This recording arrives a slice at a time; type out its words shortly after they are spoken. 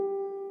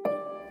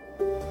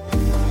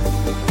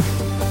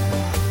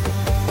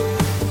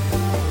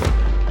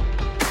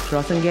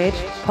CrossEngage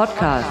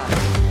Podcast.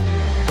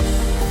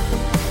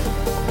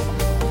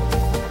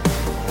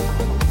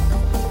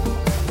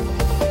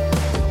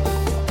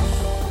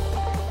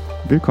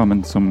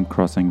 Willkommen zum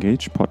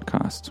CrossEngage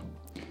Podcast.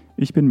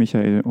 Ich bin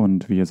Michael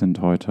und wir sind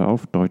heute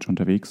auf Deutsch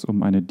unterwegs,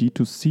 um eine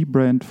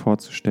D2C-Brand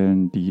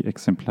vorzustellen, die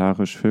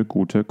exemplarisch für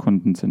gute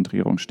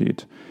Kundenzentrierung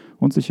steht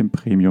und sich im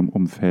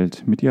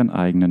Premium-Umfeld mit ihren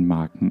eigenen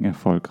Marken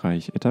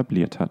erfolgreich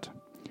etabliert hat.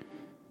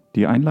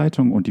 Die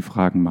Einleitung und die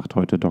Fragen macht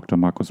heute Dr.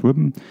 Markus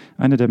Wibben,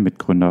 einer der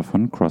Mitgründer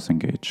von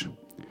CrossEngage.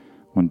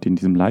 Und in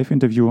diesem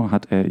Live-Interview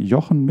hat er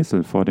Jochen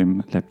Missel vor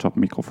dem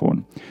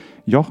Laptop-Mikrofon.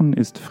 Jochen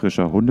ist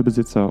frischer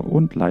Hundebesitzer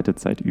und leitet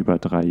seit über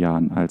 3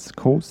 Jahren als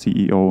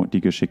Co-CEO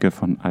die Geschicke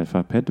von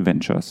Alpha Pet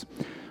Ventures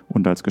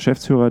und als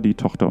Geschäftsführer die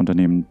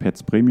Tochterunternehmen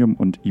Pets Premium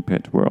und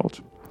ePet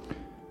World.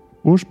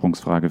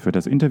 Ursprungsfrage für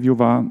das Interview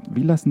war,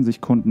 wie lassen sich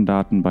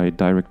Kundendaten bei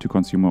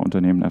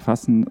Direct-to-Consumer-Unternehmen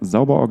erfassen,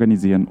 sauber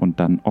organisieren und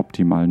dann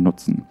optimal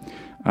nutzen?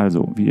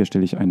 Also, wie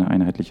erstelle ich eine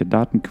einheitliche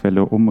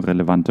Datenquelle, um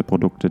relevante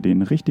Produkte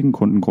den richtigen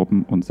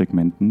Kundengruppen und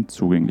Segmenten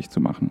zugänglich zu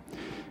machen?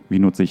 Wie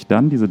nutze ich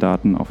dann diese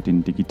Daten auf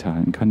den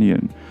digitalen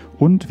Kanälen?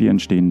 Und wie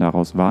entstehen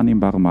daraus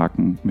wahrnehmbare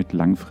Marken mit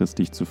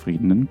langfristig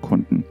zufriedenen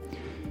Kunden?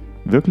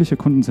 Wirkliche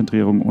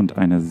Kundenzentrierung und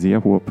eine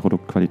sehr hohe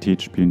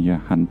Produktqualität spielen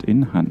hier Hand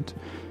in Hand.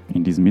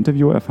 In diesem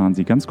Interview erfahren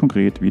Sie ganz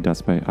konkret, wie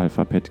das bei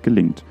Alpha Pet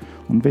gelingt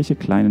und welche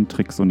kleinen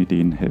Tricks und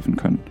Ideen helfen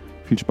können.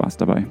 Viel Spaß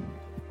dabei!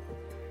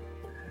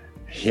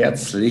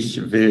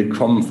 Herzlich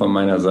willkommen von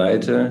meiner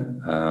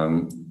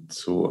Seite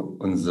zu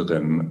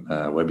unserem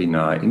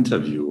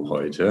Webinar-Interview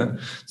heute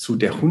zu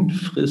Der Hund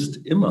frisst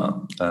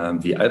immer,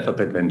 wie Alpha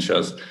Pet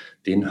Ventures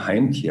den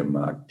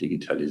Heimtiermarkt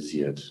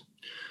digitalisiert.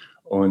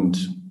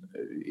 Und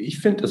ich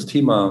finde das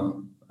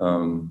Thema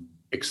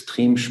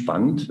extrem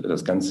spannend,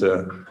 das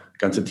ganze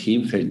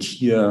Themenfeld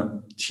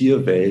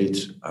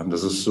Tierwelt,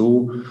 das ist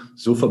so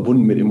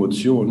verbunden mit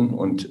Emotionen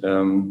und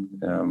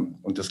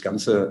das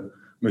Ganze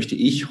möchte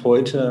ich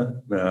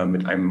heute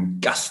mit einem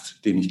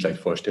Gast, den ich gleich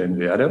vorstellen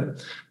werde,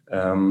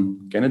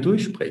 gerne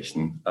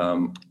durchsprechen.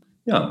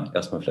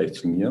 Erstmal vielleicht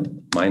zu mir.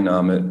 Mein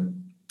Name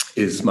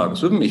ist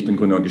Markus Wibben. Ich bin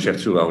Gründer und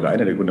Geschäftsführer oder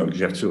einer der Gründer und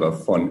Geschäftsführer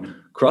von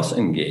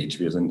CrossEngage.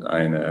 Wir sind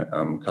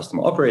eine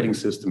Customer Operating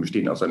System,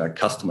 bestehend aus einer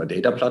Customer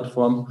Data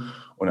Plattform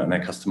und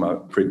einer Customer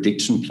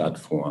Prediction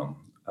Plattform.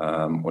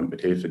 Und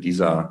mit Hilfe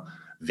dieser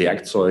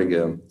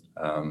Werkzeuge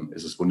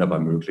ist es wunderbar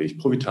möglich,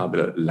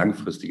 profitable,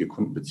 langfristige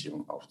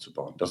Kundenbeziehungen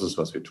aufzubauen. Das ist,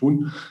 was wir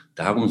tun.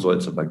 Darum soll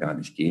es aber gar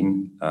nicht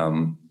gehen,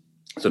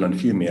 sondern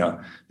vielmehr,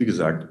 wie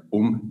gesagt,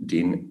 um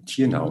den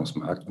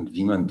Tiernahrungsmarkt und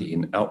wie man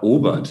den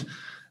erobert.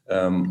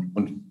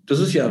 Und das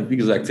ist ja, wie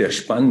gesagt, sehr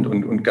spannend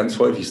und ganz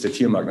häufig ist der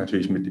Tiermarkt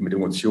natürlich mit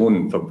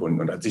Emotionen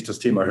verbunden. Und als ich das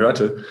Thema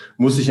hörte,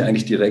 musste ich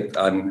eigentlich direkt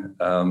an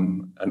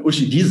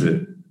Uschi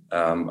Diesel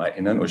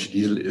erinnern. Uschi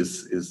Diesel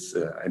ist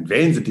ein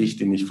Wellensittich,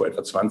 den ich vor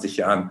etwa 20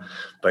 Jahren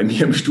bei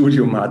mir im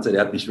Studium hatte.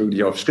 Der hat mich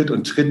wirklich auf Schritt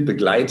und Tritt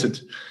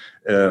begleitet,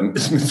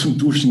 ist mit zum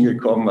Duschen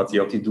gekommen, hat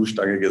sich auf die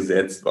Duschstange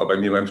gesetzt, war bei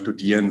mir beim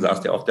Studieren,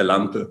 saß der auf der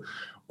Lampe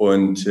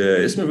und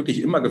ist mir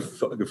wirklich immer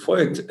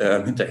gefolgt,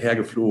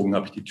 hinterhergeflogen,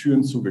 habe ich die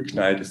Türen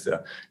zugeknallt, ist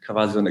der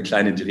quasi so eine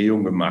kleine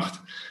Drehung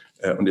gemacht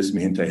und ist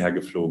mir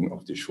hinterhergeflogen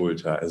auf die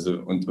Schulter. Also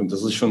und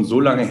das ist schon so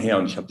lange her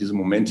und ich habe diese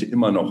Momente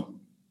immer noch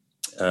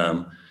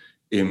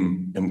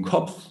im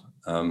Kopf.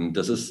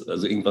 Das ist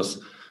also irgendwas,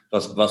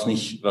 was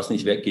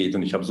nicht weggeht.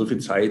 Und ich habe so viel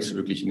Zeit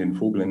wirklich in den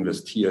Vogel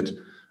investiert,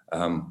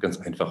 ganz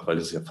einfach, weil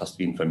es ja fast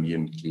wie ein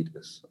Familienmitglied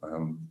ist.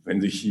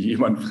 Wenn sich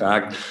jemand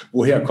fragt,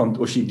 woher kommt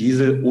Uschi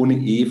Diesel ohne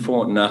E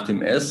vor und nach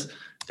dem S?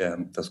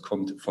 Das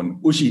kommt von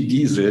Uschi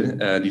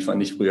Diesel. Die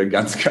fand ich früher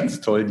ganz, ganz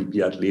toll, die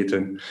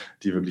Biathletin,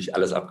 die wirklich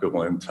alles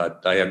abgeräumt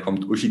hat. Daher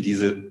kommt Uschi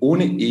Diesel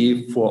ohne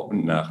E vor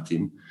und nach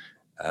dem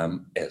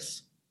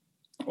S.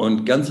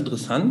 Und ganz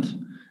interessant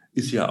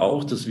ist ja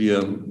auch, dass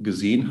wir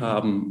gesehen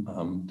haben,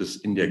 dass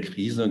in der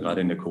Krise, gerade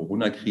in der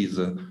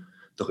Corona-Krise,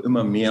 doch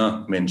immer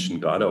mehr Menschen,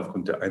 gerade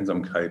aufgrund der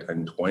Einsamkeit,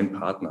 einen treuen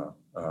Partner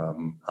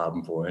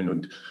haben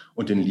wollen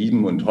und den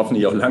lieben und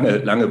hoffentlich auch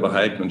lange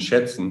behalten und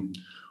schätzen.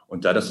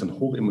 Und da das ein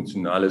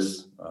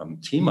hochemotionales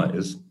Thema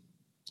ist,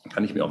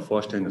 kann ich mir auch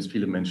vorstellen, dass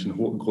viele Menschen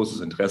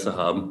großes Interesse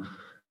haben,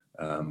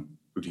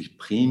 wirklich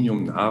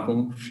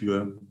Premium-Nahrung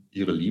für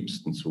ihre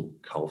Liebsten zu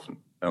kaufen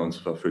und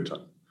zu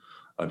verfüttern.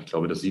 Ich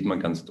glaube, das sieht man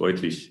ganz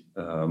deutlich,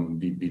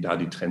 wie da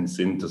die Trends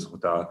sind, dass auch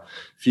da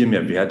viel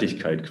mehr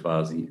Wertigkeit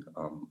quasi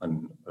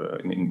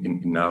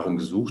in Nahrung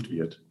gesucht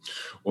wird.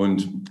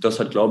 Und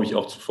das hat, glaube ich,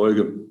 auch zur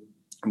Folge,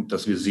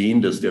 dass wir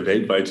sehen, dass der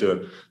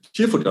weltweite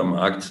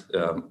Tierfuttermarkt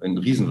ein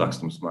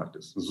Riesenwachstumsmarkt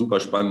ist, ein super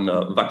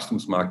spannender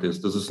Wachstumsmarkt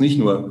ist. Das ist nicht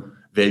nur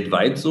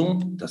weltweit so,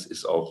 das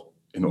ist auch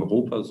in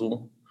Europa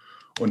so.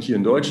 Und hier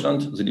in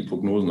Deutschland sind die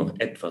Prognosen noch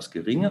etwas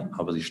geringer,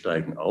 aber sie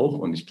steigen auch.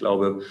 Und ich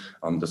glaube,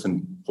 das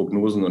sind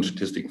Prognosen und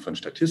Statistiken von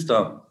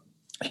Statista.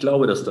 Ich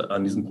glaube, dass da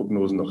an diesen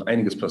Prognosen noch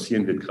einiges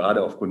passieren wird,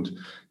 gerade aufgrund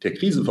der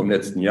Krise vom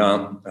letzten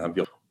Jahr.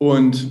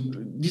 Und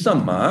dieser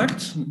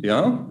Markt,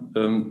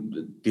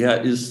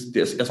 der ist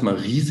erstmal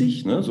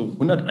riesig, ne? So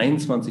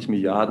 121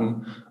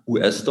 Milliarden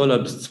US-Dollar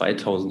bis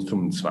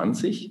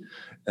 2025.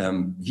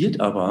 wird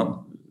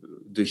aber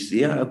durch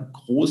sehr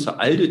große,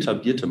 alt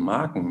etablierte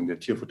Marken, der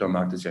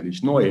Tierfuttermarkt ist ja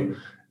nicht neu,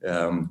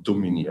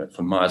 dominiert.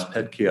 Von Mars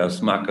Petcare,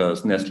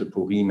 Smuckers, Nestle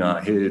Purina,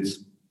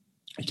 Hills.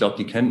 Ich glaube,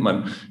 die kennt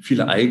man.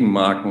 Viele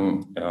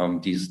Eigenmarken,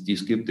 die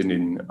es gibt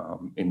im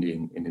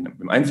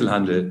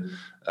Einzelhandel.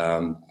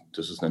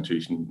 Das ist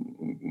natürlich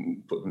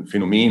ein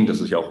Phänomen, das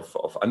sich auch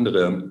auf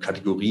andere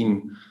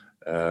Kategorien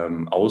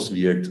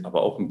auswirkt.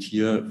 Aber auch im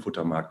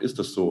Tierfuttermarkt ist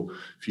das so.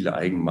 Viele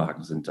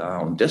Eigenmarken sind da.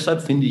 Und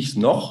deshalb finde ich es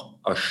noch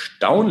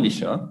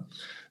erstaunlicher,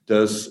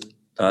 dass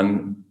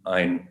dann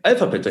ein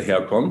Alphabet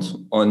daherkommt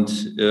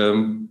und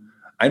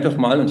einfach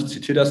mal, und ich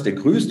zitiere das, der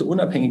größte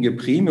unabhängige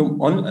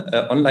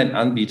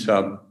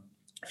Premium-Online-Anbieter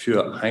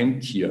für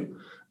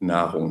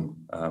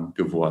Heimtiernahrung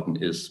geworden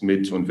ist.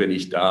 Und wenn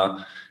ich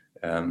da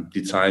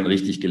die Zahlen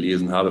richtig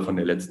gelesen habe von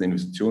der letzten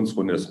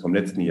Investitionsrunde, das ist vom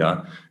letzten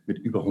Jahr, mit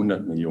über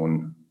 100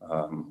 Millionen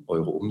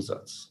Euro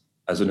Umsatz.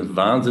 Also eine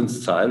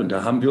Wahnsinnszahl. Und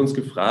da haben wir uns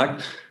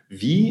gefragt,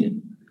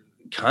 wie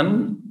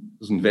kann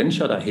so ein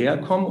Venture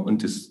daherkommen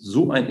und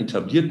so einen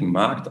etablierten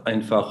Markt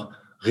einfach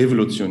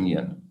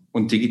revolutionieren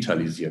und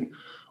digitalisieren.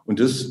 Und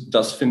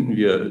das finden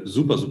wir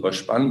super, super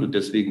spannend und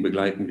deswegen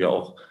begleiten wir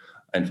auch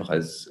einfach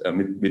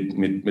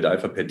mit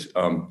Alphapet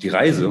die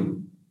Reise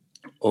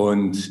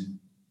und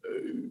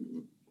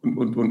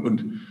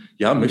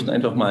möchten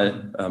einfach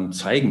mal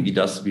zeigen, wie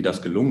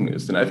das gelungen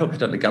ist. Denn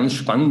Alphapet hat ein ganz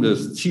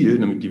spannendes Ziel,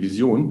 nämlich die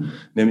Vision,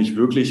 nämlich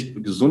wirklich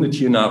gesunde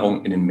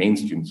Tiernahrung in den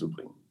Mainstream zu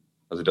bringen.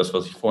 Also das,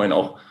 was ich vorhin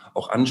auch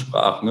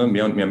ansprach, ne?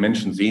 Mehr und mehr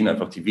Menschen sehen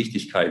einfach die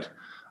Wichtigkeit,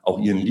 auch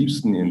ihren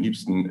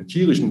liebsten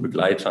tierischen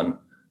Begleitern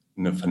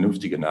eine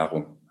vernünftige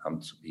Nahrung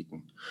zu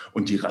bieten.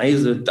 Und die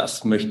Reise,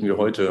 das möchten wir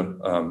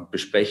heute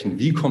besprechen.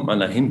 Wie kommt man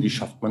dahin? Wie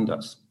schafft man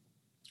das?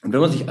 Und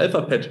wenn man sich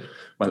Alphapet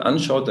mal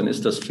anschaut, dann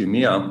ist das viel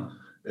mehr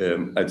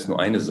als nur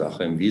eine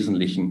Sache. Im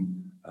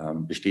Wesentlichen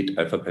besteht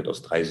Alphapet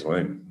aus 3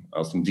 Säulen.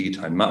 Aus dem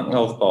digitalen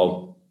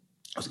Markenaufbau,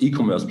 aus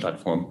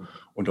E-Commerce-Plattformen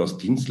und aus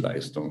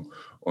Dienstleistungen.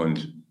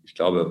 Und ich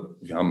glaube,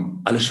 wir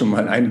haben alle schon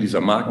mal eine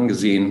dieser Marken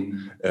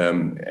gesehen,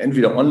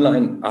 entweder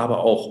online,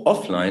 aber auch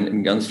offline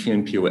in ganz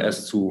vielen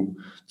POS zu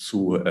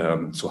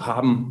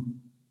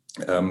haben.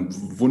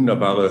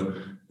 Wunderbare,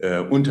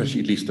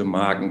 unterschiedlichste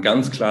Marken,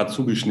 ganz klar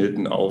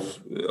zugeschnitten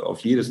auf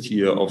jedes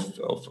Tier,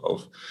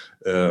 auf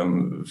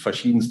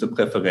verschiedenste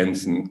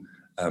Präferenzen.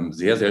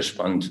 Sehr, sehr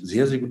spannend,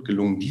 sehr, sehr gut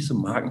gelungen, diese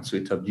Marken zu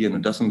etablieren.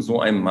 Und das in so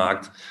einem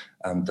Markt,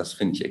 das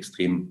finde ich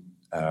extrem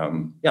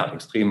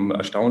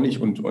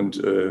erstaunlich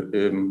und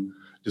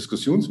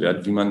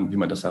diskussionswert, wie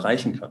man das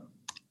erreichen kann.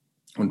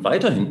 Und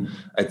weiterhin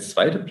als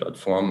zweite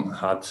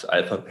Plattform hat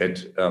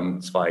Alphapet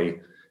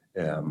zwei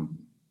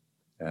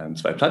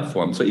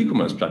Plattformen, 2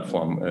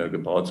 E-Commerce-Plattformen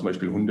gebaut, zum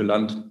Beispiel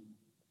Hundeland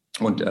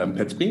und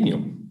Pets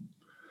Premium.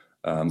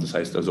 Das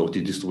heißt also auch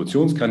die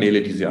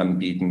Distributionskanäle, die sie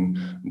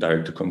anbieten, ein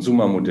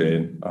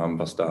Direct-to-Consumer-Modell,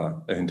 was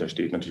dahinter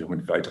steht, natürlich auch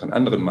mit weiteren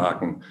anderen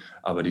Marken,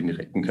 aber den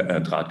direkten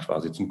Draht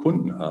quasi zum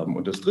Kunden haben.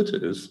 Und das Dritte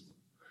ist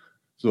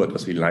so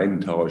etwas wie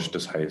Leinentausch,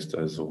 das heißt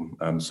also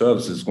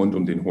Services rund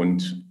um den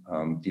Hund,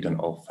 die dann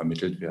auch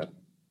vermittelt werden.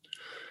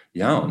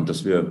 Ja, und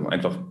dass wir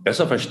einfach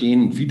besser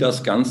verstehen, wie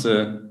das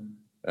Ganze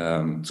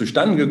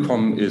zustande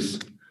gekommen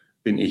ist,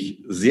 bin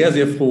ich sehr,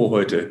 sehr froh,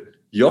 heute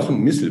Jochen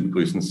Missel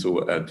begrüßen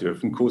zu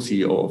dürfen,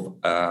 Co-CEO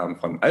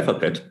von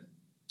Alphapet.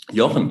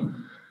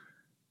 Jochen,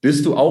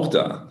 bist du auch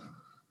da?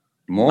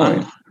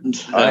 Moin.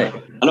 Hi.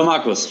 Hallo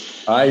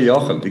Markus. Hi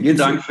Jochen. Vielen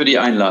Dank für die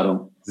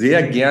Einladung.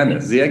 Sehr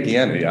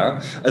gerne,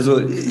 ja.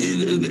 Also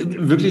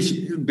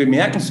wirklich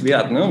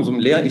bemerkenswert, ne? Umso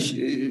mehr ich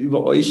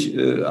über euch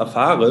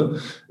erfahre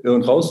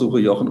und raussuche,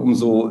 Jochen,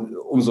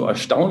 umso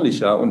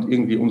erstaunlicher und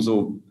irgendwie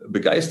umso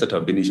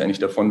begeisterter bin ich eigentlich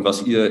davon,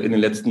 was ihr in den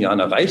letzten Jahren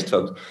erreicht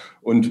habt.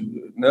 Und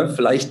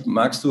vielleicht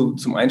magst du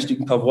zum Einstieg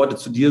ein paar Worte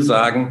zu dir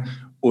sagen.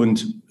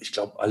 Und ich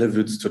glaube, alle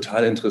würde es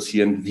total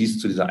interessieren, wie es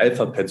zu dieser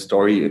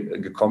Alphapet-Story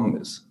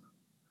gekommen ist.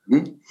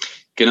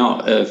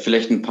 Genau,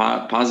 vielleicht ein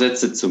paar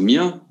Sätze zu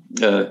mir.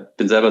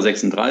 Bin selber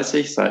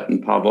 36, seit ein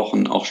paar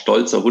Wochen auch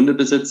stolzer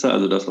Hundebesitzer.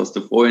 Also das, was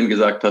du vorhin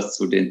gesagt hast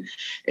zu den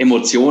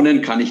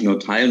Emotionen, kann ich nur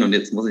teilen. Und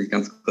jetzt muss ich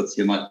ganz kurz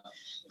hier mal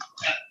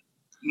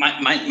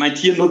mein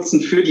Tier nutzen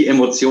für die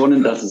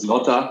Emotionen. Das ist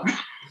Lotta.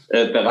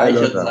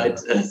 Bereichert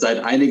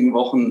seit einigen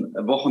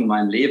Wochen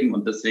mein Leben.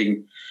 Und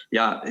deswegen,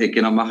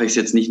 mache ich es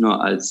jetzt nicht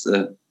nur als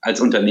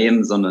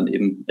Unternehmen, sondern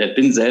eben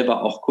bin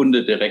selber auch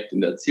Kunde direkt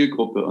in der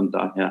Zielgruppe und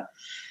daher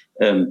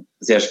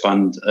sehr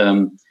spannend.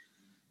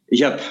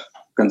 Ich habe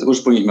ganz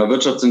ursprünglich mal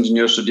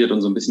Wirtschaftsingenieur studiert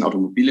und so ein bisschen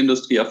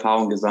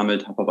Automobilindustrieerfahrung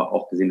gesammelt, habe aber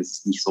auch gesehen, es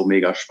ist nicht so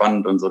mega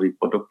spannend und so die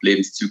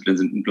Produktlebenszyklen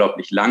sind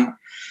unglaublich lang.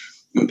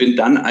 Und bin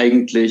dann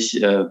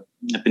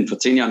bin vor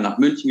 10 Jahren nach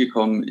München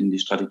gekommen in die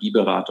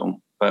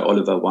Strategieberatung bei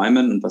Oliver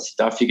Wyman. Und was ich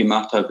da viel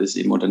gemacht habe, ist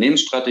eben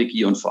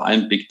Unternehmensstrategie und vor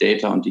allem Big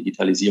Data und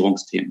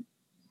Digitalisierungsthemen.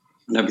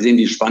 Und habe gesehen,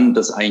 wie spannend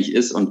das eigentlich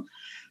ist und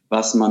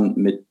was man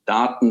mit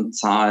Daten,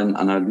 Zahlen,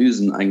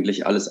 Analysen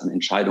eigentlich alles an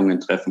Entscheidungen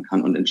treffen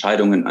kann und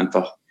Entscheidungen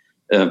einfach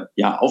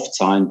auf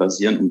Zahlen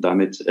basieren, um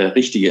damit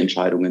richtige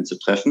Entscheidungen zu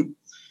treffen.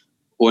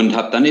 Und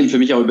habe dann eben für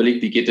mich auch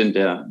überlegt, wie geht denn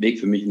der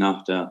Weg für mich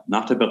nach der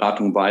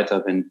Beratung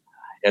weiter, wenn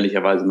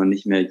ehrlicherweise man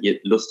nicht mehr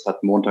Lust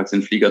hat, montags in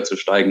den Flieger zu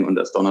steigen und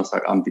erst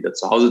Donnerstagabend wieder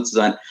zu Hause zu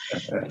sein.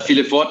 Hat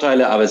viele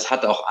Vorteile, aber es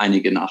hat auch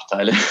einige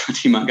Nachteile,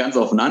 die man ganz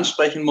offen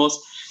ansprechen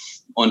muss.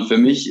 Und für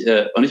mich,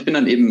 und ich bin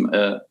dann eben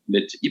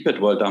mit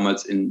ePadWorld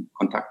damals in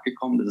Kontakt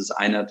gekommen. Das ist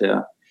eine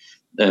der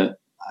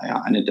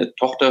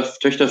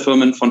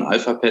Töchterfirmen von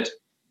Alphapad,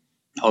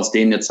 aus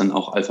denen jetzt dann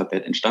auch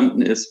Alphapad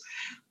entstanden ist,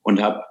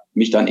 und habe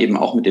mich dann eben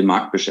auch mit dem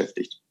Markt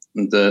beschäftigt.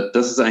 Und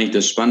das ist eigentlich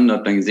das Spannende.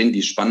 Habe dann gesehen,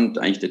 wie spannend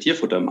eigentlich der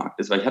Tierfuttermarkt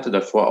ist, weil ich hatte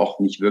davor auch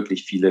nicht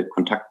wirklich viele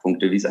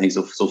Kontaktpunkte, wie es eigentlich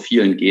so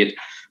vielen geht.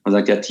 Man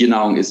sagt ja,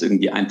 Tiernahrung ist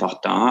irgendwie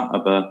einfach da,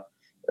 aber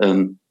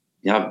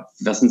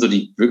was sind so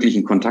die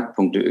wirklichen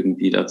Kontaktpunkte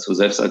irgendwie dazu?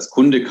 Selbst als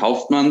Kunde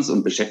kauft man es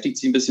und beschäftigt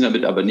sich ein bisschen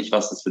damit, aber nicht,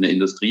 was das für eine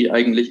Industrie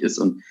eigentlich ist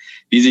und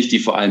wie sich die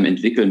vor allem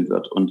entwickeln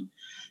wird. Und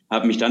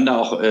habe mich dann da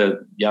auch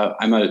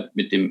einmal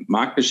mit dem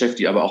Markt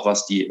beschäftigt, aber auch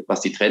was die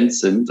Trends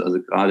sind.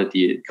 Also gerade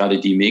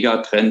die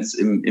Megatrends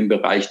im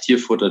Bereich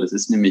Tierfutter. Das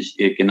ist nämlich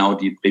genau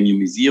die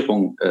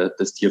Premiumisierung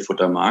des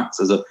Tierfuttermarkts.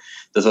 Also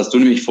das, was du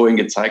nämlich vorhin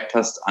gezeigt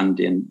hast an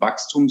den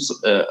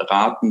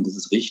Wachstumsraten, das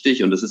ist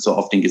richtig, und das ist so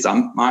auf den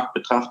Gesamtmarkt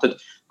betrachtet.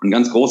 Und ein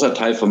ganz großer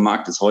Teil vom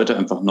Markt ist heute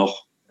einfach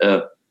noch,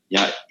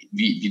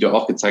 wie du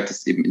auch gezeigt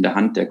hast, eben in der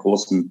Hand der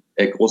großen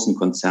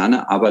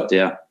Konzerne. Aber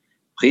der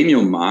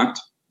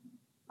Premium-Markt,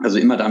 also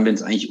immer dann, wenn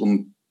es eigentlich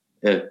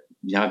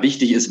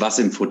wichtig ist, was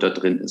im Futter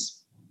drin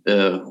ist,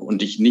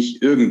 und ich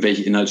nicht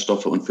irgendwelche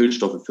Inhaltsstoffe und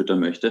Füllstoffe füttern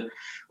möchte,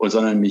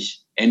 sondern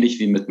mich ähnlich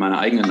wie mit meiner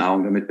eigenen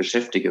Nahrung damit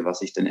beschäftige,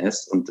 was ich denn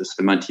esse, und das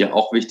für mein Tier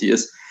auch wichtig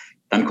ist,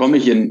 dann komme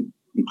ich in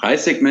ein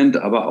Preissegment,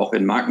 aber auch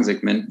in ein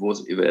Markensegment, wo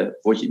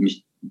ich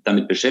mich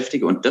damit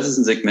beschäftige. Und das ist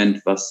ein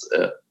Segment, was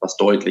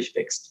deutlich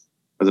wächst,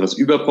 also was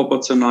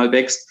überproportional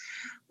wächst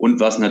und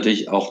was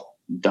natürlich auch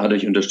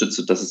dadurch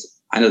unterstützt, dass es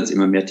einerseits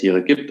immer mehr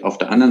Tiere gibt, auf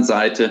der anderen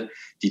Seite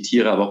die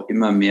Tiere aber auch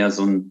immer mehr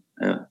so ein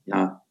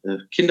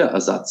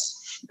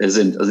Kinderersatz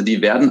sind. Also die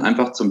werden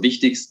einfach zum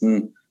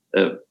wichtigsten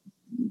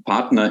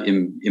Partner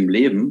im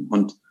Leben.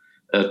 Und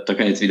da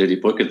kann ich jetzt wieder die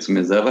Brücke zu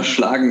mir selber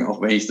schlagen,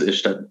 auch wenn ich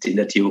es in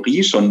der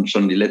Theorie schon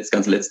die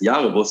ganzen letzten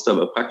Jahre wusste,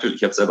 aber praktisch,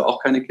 ich habe selber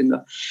auch keine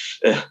Kinder.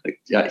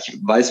 Ich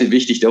weiß, wie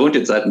wichtig der Hund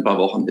jetzt seit ein paar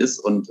Wochen ist,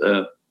 und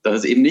dass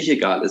es eben nicht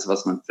egal ist,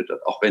 was man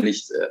füttert, auch wenn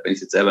ich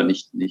es jetzt selber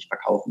nicht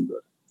verkaufen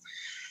würde.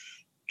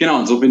 Genau,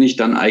 und so bin ich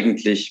dann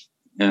eigentlich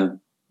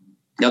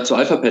zu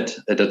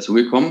Alphapad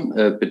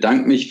dazugekommen.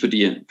 Bedanke mich für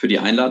die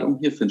Einladung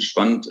hier, finde es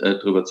spannend,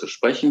 darüber zu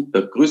sprechen.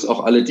 Begrüße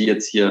auch alle, die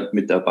jetzt hier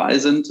mit dabei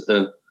sind,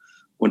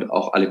 und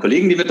auch alle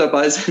Kollegen, die mit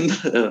dabei sind,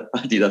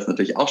 die das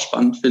natürlich auch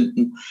spannend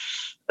finden.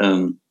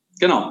 Und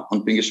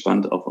bin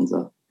gespannt auf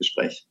unser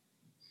Gespräch.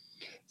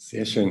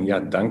 Sehr schön. Ja,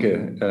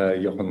 danke,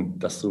 Jochen,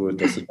 dass du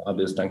da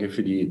bist. Danke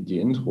für die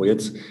Intro.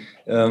 Jetzt,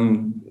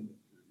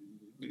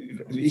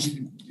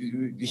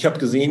 ich habe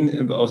gesehen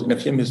in der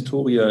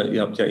Firmenhistorie,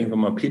 ihr habt ja irgendwann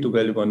mal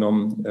Pedowell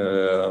übernommen.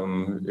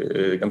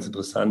 Ganz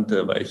interessant,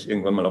 weil ich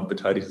irgendwann mal auch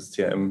beteiligt, das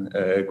CRM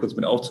kurz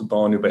mit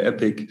aufzubauen über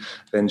Epic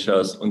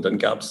Ventures. Und dann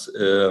gab es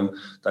kurz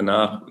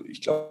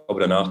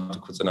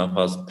danach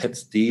war es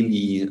Pets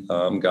Daily,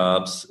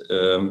 gab es.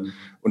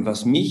 Und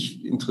was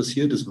mich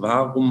interessiert ist,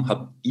 warum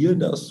habt ihr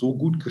das so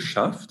gut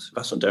geschafft?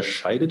 Was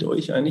unterscheidet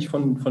euch eigentlich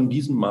von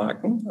diesen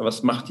Marken?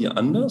 Was macht ihr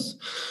anders?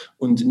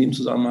 Und in dem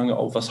Zusammenhang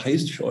auch, was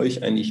heißt für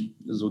euch eigentlich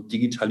so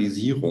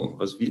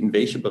Digitalisierung? In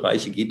welche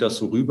Bereiche geht das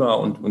so rüber?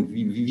 Und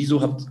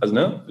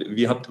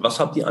was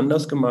habt ihr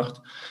anders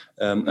gemacht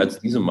als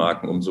diese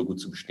Marken, um so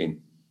gut zu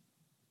bestehen?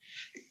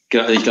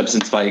 Ich glaube, es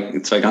sind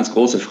zwei ganz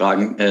große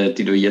Fragen,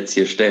 die du jetzt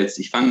hier stellst.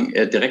 Ich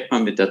fange direkt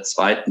mal mit der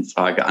zweiten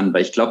Frage an,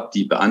 weil ich glaube,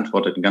 die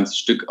beantwortet ein ganzes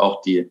Stück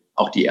auch die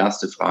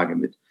erste Frage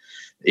mit.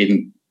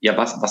 Eben,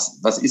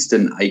 was ist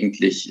denn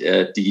eigentlich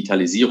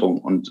Digitalisierung?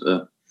 Und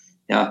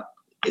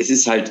es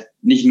ist halt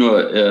nicht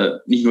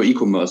nur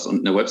E-Commerce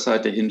und eine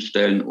Webseite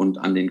hinstellen und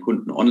an den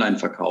Kunden online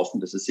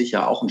verkaufen. Das ist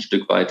sicher auch ein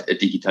Stück weit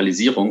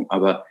Digitalisierung,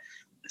 aber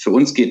für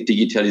uns geht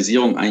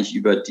Digitalisierung eigentlich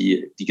über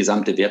die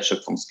gesamte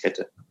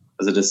Wertschöpfungskette.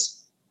 Also das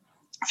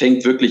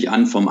fängt wirklich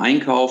an vom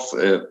Einkauf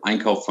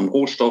von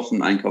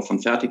Rohstoffen, Einkauf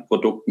von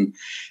Fertigprodukten,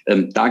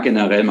 da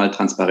generell mal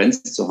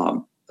Transparenz zu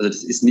haben. Also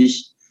das ist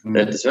nicht,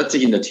 das hört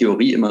sich in der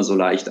Theorie immer so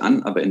leicht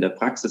an, aber in der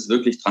Praxis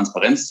wirklich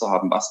Transparenz zu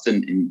haben,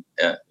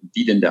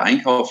 wie denn der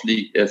Einkauf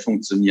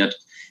funktioniert,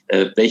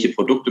 welche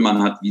Produkte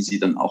man hat, wie sie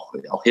dann auch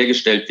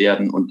hergestellt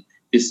werden, und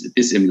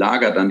bis im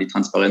Lager dann die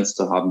Transparenz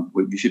zu haben,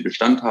 wie viel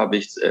Bestand habe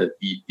ich,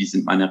 wie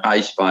sind meine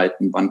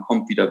Reichweiten, wann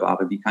kommt wieder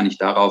Ware, wie kann ich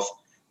darauf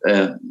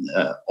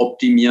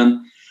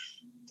optimieren.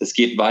 Das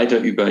geht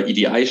weiter über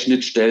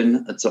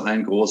EDI-Schnittstellen zu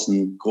allen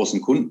großen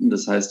Kunden,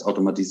 das heißt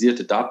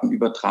automatisierte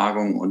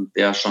Datenübertragung. Und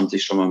wer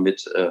sich schon mal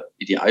mit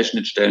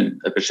EDI-Schnittstellen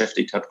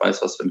beschäftigt hat,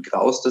 weiß, was für ein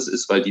Graus das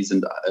ist, weil die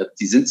sind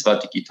zwar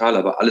digital,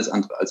 aber alles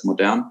andere als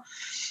modern.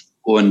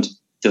 Und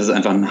das ist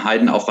einfach ein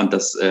Heidenaufwand,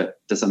 das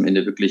am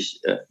Ende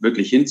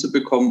wirklich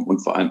hinzubekommen und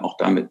vor allem auch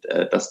damit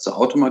das zu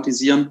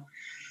automatisieren.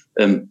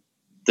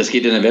 Das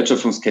geht in der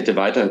Wertschöpfungskette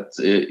weiter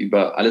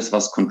über alles,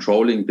 was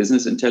Controlling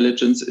Business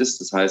Intelligence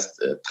ist, das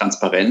heißt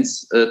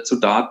Transparenz zu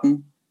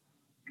Daten.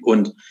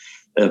 Und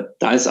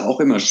da ist auch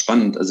immer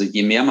spannend, also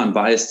je mehr man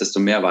weiß, desto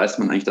mehr weiß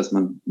man eigentlich, dass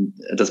man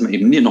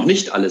eben noch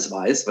nicht alles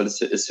weiß, weil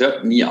es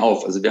hört nie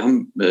auf. Also wir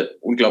haben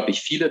unglaublich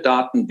viele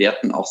Daten,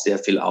 werten auch sehr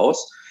viel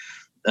aus.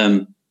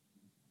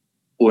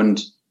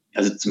 Und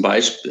also zum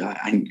Beispiel,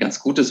 ein ganz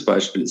gutes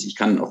Beispiel ist, ich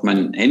kann auf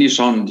mein Handy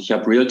schauen und ich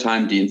habe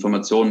real-time die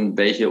Informationen,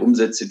 welche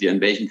Umsätze wir in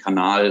welchem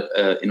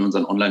Kanal in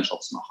unseren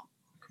Online-Shops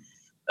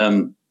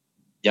machen.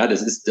 Ja,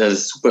 das ist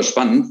super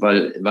spannend,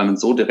 weil man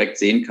so direkt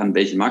sehen kann,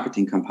 welche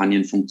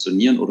Marketingkampagnen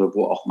funktionieren oder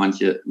wo auch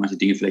manche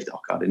Dinge vielleicht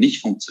auch gerade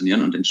nicht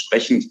funktionieren und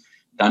entsprechend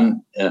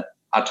dann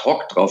ad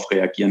hoc drauf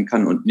reagieren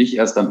kann und nicht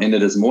erst am Ende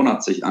des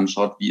Monats sich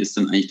anschaut, wie ist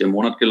denn eigentlich der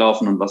Monat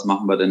gelaufen und was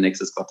machen wir denn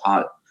nächstes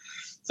Quartal.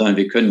 Sondern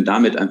wir können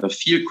damit einfach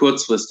viel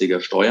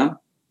kurzfristiger steuern.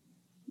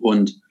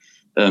 Und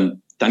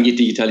dann geht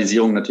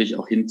Digitalisierung natürlich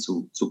auch hin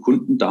zu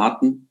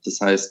Kundendaten.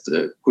 Das heißt,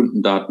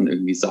 Kundendaten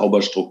irgendwie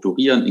sauber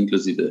strukturieren,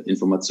 inklusive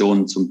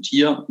Informationen zum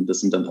Tier. Und das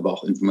sind dann aber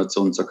auch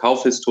Informationen zur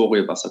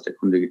Kaufhistorie. Was hat der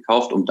Kunde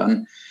gekauft, um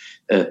dann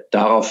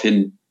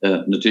daraufhin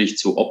natürlich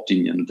zu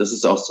optimieren. Und das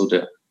ist auch so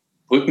der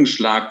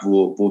Brückenschlag,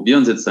 wo wir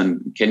uns jetzt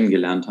dann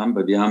kennengelernt haben,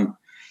 weil wir haben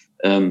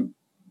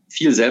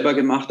viel selber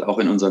gemacht, auch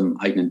in unserem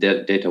eigenen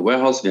Data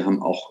Warehouse. Wir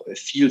haben auch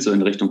viel so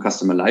in Richtung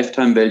Customer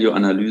Lifetime Value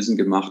Analysen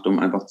gemacht, um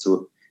einfach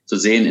zu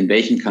sehen, in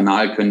welchem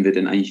Kanal können wir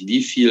denn eigentlich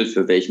wie viel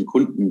für welchen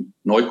Kunden,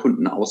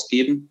 Neukunden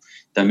ausgeben,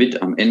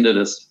 damit am Ende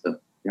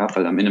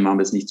weil am Ende machen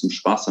wir es nicht zum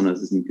Spaß, sondern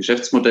es ist ein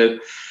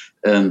Geschäftsmodell,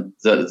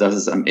 dass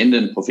es am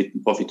Ende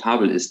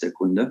profitabel ist, der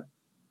Kunde.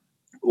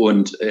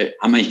 Und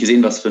haben eigentlich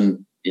gesehen, was für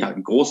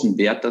einen großen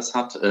Wert das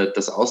hat,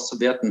 das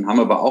auszuwerten, haben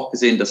aber auch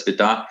gesehen, dass wir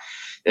da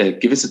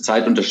gewisse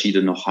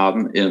Zeitunterschiede noch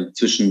haben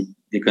zwischen,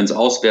 wir können es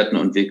auswerten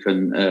und wir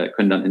können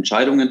dann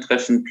Entscheidungen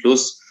treffen,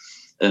 plus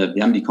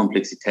wir haben die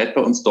Komplexität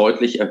bei uns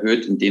deutlich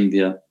erhöht, indem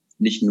wir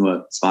nicht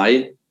nur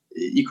 2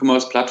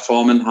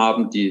 E-Commerce-Plattformen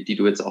haben, die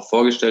du jetzt auch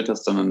vorgestellt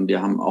hast, sondern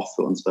wir haben auch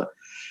für unsere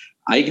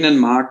eigenen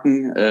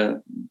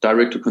Marken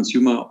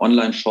Direct-to-Consumer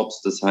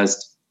Online-Shops. Das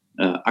heißt,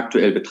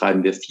 aktuell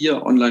betreiben wir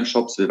 4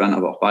 Online-Shops, wir werden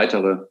aber auch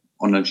weitere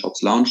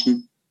Online-Shops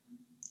launchen.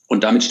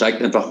 Und damit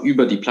steigt einfach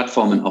über die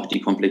Plattformen auch die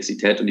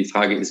Komplexität. Und die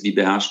Frage ist, wie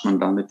beherrscht man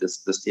damit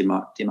das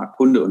Thema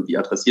Kunde und wie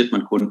adressiert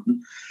man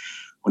Kunden?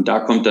 Und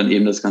da kommt dann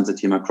eben das ganze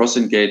Thema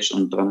Cross-Engage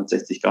und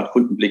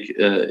 360-Grad-Kundenblick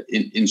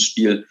ins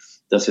Spiel,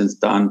 dass wir uns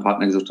da einen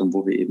Partner gesucht haben,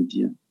 wo wir eben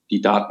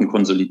die Daten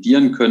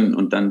konsolidieren können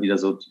und dann wieder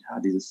so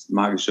dieses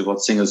magische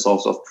Wort Single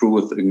Source of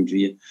Truth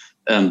irgendwie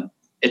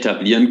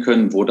etablieren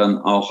können, wo dann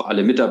auch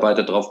alle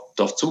Mitarbeiter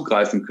drauf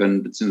zugreifen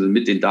können, beziehungsweise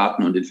mit den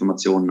Daten und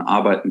Informationen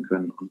arbeiten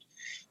können und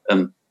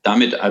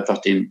damit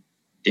einfach den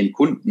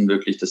Kunden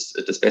wirklich das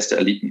beste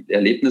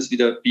Erlebnis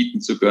wieder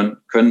bieten zu können,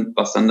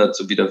 was dann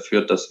dazu wieder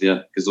führt, dass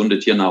wir gesunde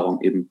Tiernahrung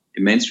eben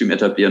im Mainstream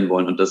etablieren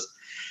wollen und das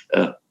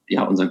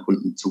unseren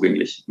Kunden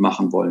zugänglich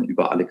machen wollen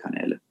über alle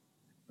Kanäle.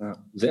 Ja,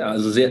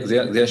 sehr,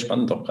 sehr, sehr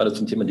spannend, auch gerade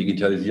zum Thema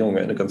Digitalisierung.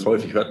 Ganz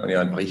häufig hört man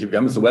ja einfach, wir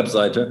haben jetzt eine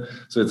Webseite,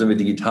 so jetzt sind wir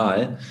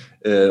digital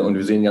und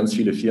wir sehen ganz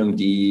viele Firmen,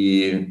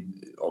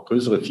 auch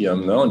größere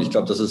Firmen, ne? Und ich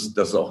glaube, das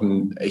ist auch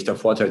ein echter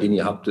Vorteil, den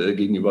ihr habt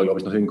gegenüber, glaube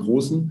ich, noch den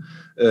Großen,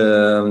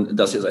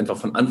 dass ihr es einfach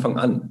von Anfang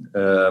an,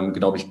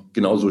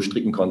 genauso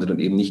stricken konntet und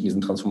eben nicht in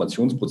diesen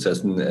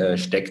Transformationsprozessen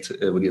steckt,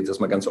 wo die jetzt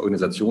erstmal ganze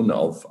Organisationen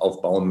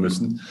aufbauen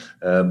müssen.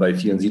 Bei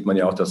vielen sieht man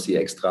ja auch, dass sie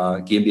extra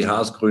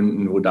GmbHs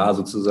gründen, wo da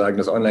sozusagen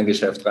das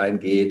Online-Geschäft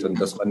reingeht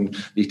und dass man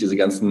nicht diese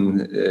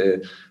ganzen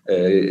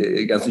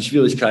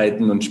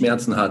Schwierigkeiten und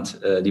Schmerzen hat,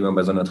 die man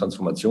bei so einer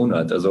Transformation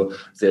hat. Also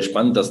sehr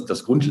spannend,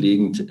 das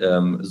grundlegend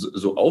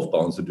so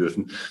aufbauen zu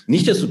dürfen.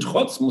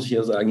 Nichtsdestotrotz muss ich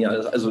ja sagen, ja,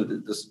 also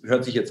das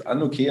hört sich jetzt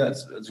an, okay,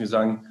 als wir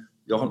sagen,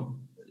 Jochen,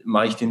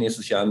 mache ich dir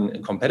nächstes Jahr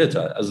einen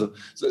Competitor. Also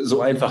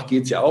so einfach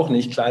geht es ja auch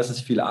nicht. Klar, es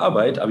ist viel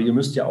Arbeit, aber ihr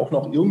müsst ja auch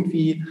noch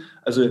irgendwie,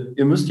 also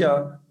ihr müsst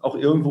ja auch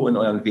irgendwo in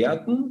euren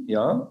Werten,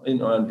 den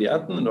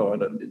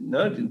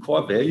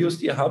Core Values,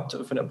 die ihr habt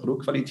von der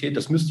Produktqualität,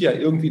 das müsst ihr ja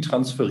irgendwie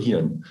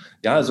transferieren.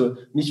 Ja, also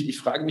ich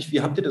frage mich, wie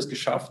habt ihr das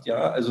geschafft,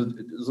 ja, also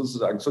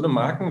sozusagen so eine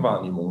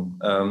Markenwahrnehmung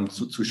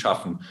zu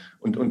schaffen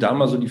und da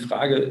mal so die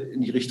Frage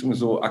in die Richtung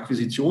so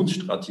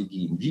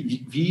Akquisitionsstrategien.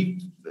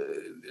 Wie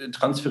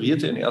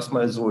transferiert ihr denn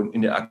erstmal so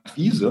in der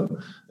Akquise,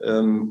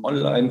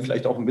 online,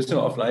 vielleicht auch ein bisschen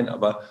offline,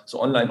 aber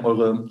so online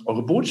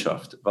eure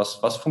Botschaft?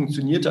 Was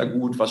funktioniert da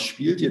gut? Was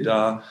spielt ihr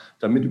da,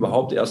 damit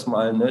überhaupt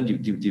erstmal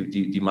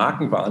die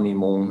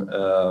Markenwahrnehmung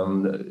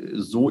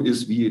so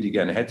ist, wie ihr die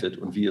gerne hättet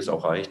und wie ihr es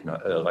auch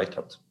erreicht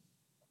habt?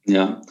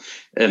 Ja,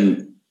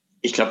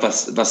 ich glaube,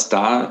 was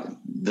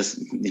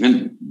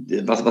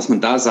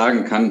man da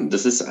sagen kann,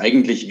 das ist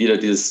eigentlich wieder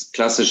dieses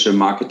klassische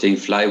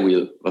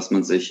Marketing-Flywheel, was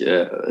man sich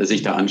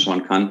da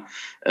anschauen kann.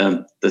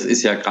 Das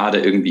ist ja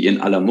gerade irgendwie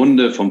in aller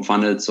Munde, vom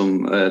Funnel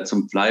zum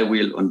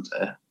Flywheel und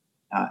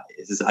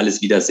es ist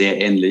alles wieder sehr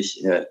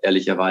ähnlich,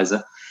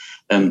 ehrlicherweise.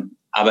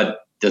 Aber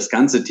das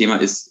ganze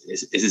Thema es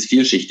ist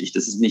vielschichtig.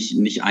 Das ist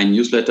nicht ein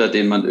Newsletter,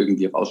 den man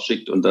irgendwie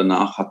rausschickt und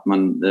danach hat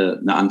man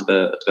eine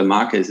andere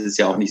Marke. Es ist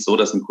ja auch nicht so,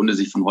 dass ein Kunde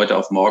sich von heute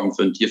auf morgen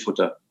für ein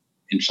Tierfutter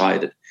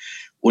entscheidet.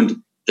 Und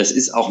das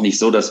ist auch nicht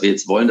so, dass wir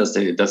jetzt wollen, dass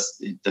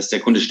der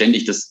Kunde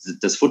ständig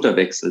das Futter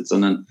wechselt,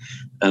 sondern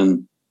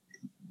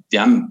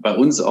wir haben bei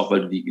uns auch,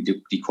 weil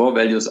du die Core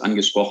Values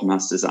angesprochen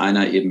hast, ist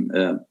einer eben,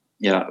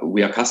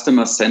 we are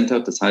customer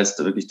centered. Das heißt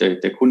wirklich,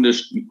 der Kunde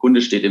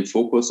steht im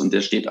Fokus und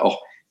der steht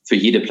auch für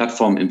jede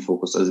Plattform im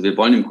Fokus. Also wir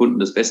wollen dem Kunden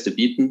das Beste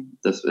bieten,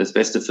 das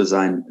Beste für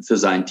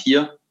sein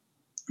Tier.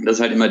 Und das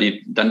ist halt immer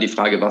dann die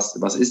Frage,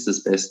 was ist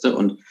das Beste?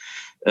 Und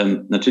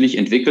natürlich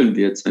entwickeln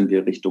wir jetzt, wenn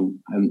wir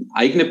Richtung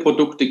eigene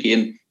Produkte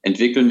gehen,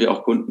 entwickeln wir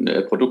auch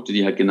Produkte,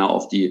 die halt genau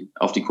auf die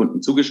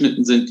Kunden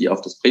zugeschnitten sind, die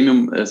auf das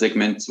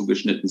Premium-Segment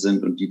zugeschnitten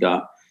sind und die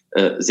da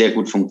sehr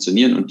gut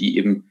funktionieren und die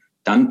eben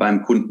dann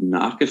beim Kunden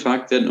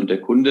nachgefragt werden. Und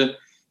der Kunde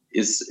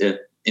ist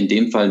in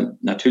dem Fall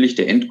natürlich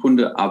der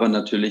Endkunde, aber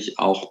natürlich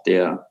auch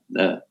der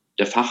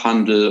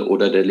Fachhandel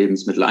oder der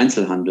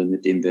Lebensmitteleinzelhandel,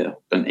 mit dem wir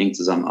dann eng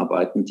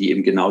zusammenarbeiten, die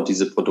eben genau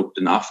diese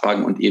Produkte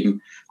nachfragen und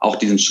eben auch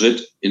diesen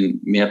Schritt in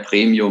mehr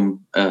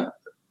Premium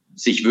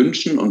sich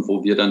wünschen und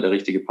wo wir dann der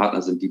richtige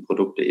Partner sind, die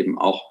Produkte eben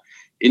auch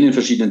in den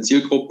verschiedenen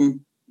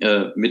Zielgruppen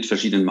mit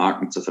verschiedenen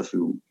Marken zur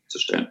Verfügung zu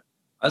stellen.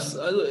 Also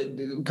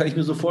kann ich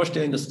mir so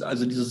vorstellen, dass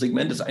also dieses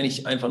Segment ist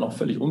eigentlich einfach noch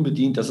völlig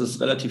unbedient. Das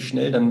ist relativ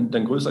schnell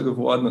dann größer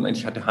geworden und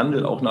eigentlich hat der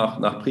Handel auch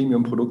nach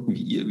Premium-Produkten,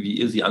 wie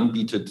ihr sie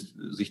anbietet,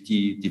 sich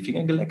die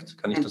Finger geleckt.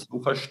 Kann ich das so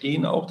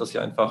verstehen auch, dass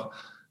ihr einfach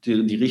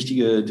die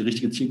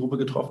richtige Zielgruppe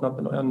getroffen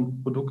habt in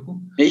euren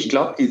Produkten? Ich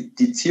glaube,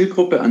 die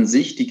Zielgruppe an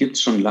sich, die gibt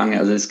es schon lange.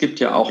 Also es gibt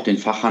ja auch den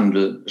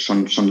Fachhandel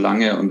schon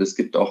lange und es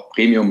gibt auch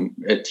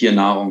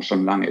Premium-Tiernahrung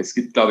schon lange. Es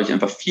gibt, glaube ich,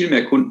 einfach viel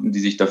mehr Kunden, die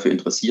sich dafür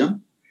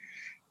interessieren.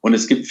 Und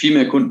es gibt viel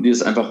mehr Kunden, die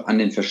es einfach an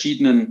den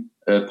verschiedenen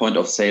Point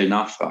of Sale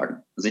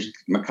nachfragen. Also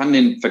man kann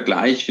den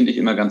Vergleich, finde ich,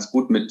 immer ganz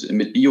gut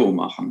mit Bio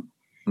machen.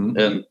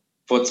 Mhm.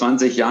 Vor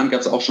 20 Jahren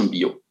gab es auch schon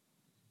Bio.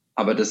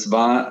 Aber das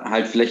war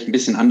halt vielleicht ein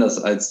bisschen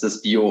anders als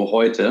das Bio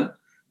heute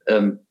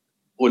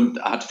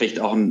und hat vielleicht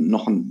auch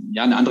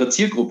eine andere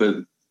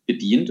Zielgruppe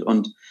bedient.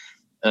 Und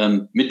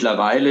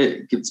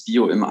mittlerweile gibt's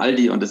Bio im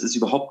Aldi und es ist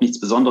überhaupt nichts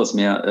Besonderes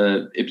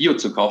mehr, Bio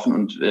zu kaufen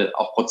und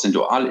auch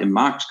prozentual im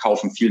Markt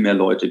kaufen viel mehr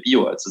Leute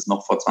Bio, als es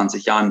noch vor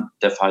 20 Jahren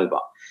der Fall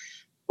war.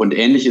 Und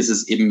ähnlich ist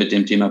es eben mit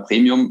dem Thema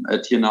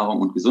Premium-Tiernahrung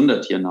und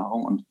gesunder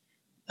Tiernahrung und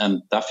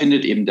da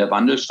findet eben der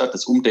Wandel statt,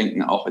 das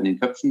Umdenken auch in den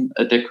Köpfen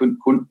der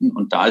Kunden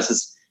und da ist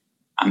es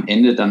am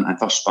Ende dann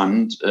einfach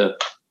spannend,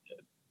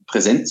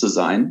 präsent zu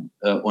sein.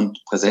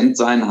 Und präsent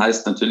sein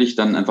heißt natürlich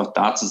dann einfach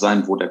da zu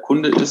sein, wo der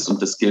Kunde ist.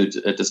 Und das gilt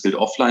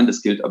offline,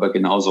 das gilt aber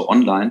genauso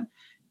online.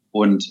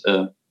 Und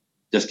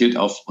das gilt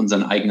auf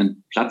unseren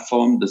eigenen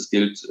Plattformen. Das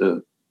gilt,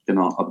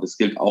 aber das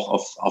gilt auch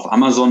auf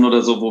Amazon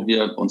oder so, wo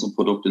wir unsere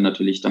Produkte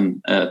natürlich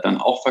dann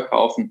auch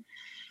verkaufen.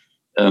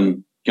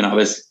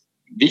 Aber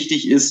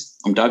wichtig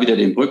ist, um da wieder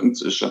den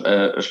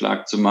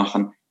Brückenschlag zu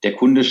machen, der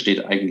Kunde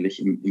steht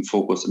eigentlich im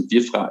Fokus und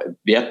wir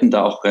werten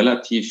da auch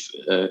relativ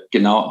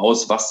genau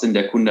aus, was denn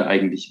der Kunde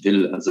eigentlich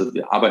will. Also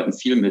wir arbeiten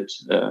viel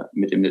mit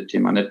dem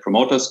Thema Net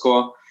Promoter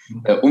Score,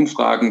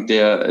 Umfragen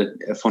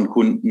von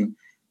Kunden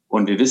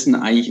und wir wissen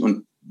eigentlich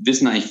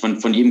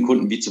von jedem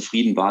Kunden, wie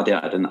zufrieden war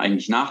der denn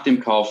eigentlich nach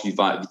dem Kauf, wie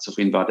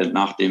zufrieden war der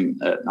nach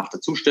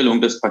der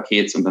Zustellung des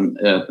Pakets und dann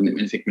im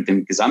Endeffekt mit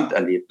dem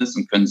Gesamterlebnis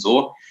und können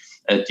so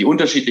die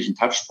unterschiedlichen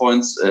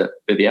Touchpoints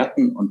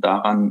bewerten und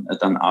daran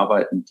dann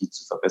arbeiten, die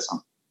zu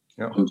verbessern.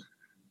 Ja. Und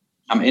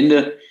am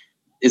Ende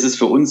ist es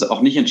für uns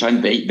auch nicht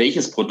entscheidend,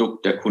 welches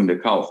Produkt der Kunde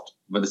kauft,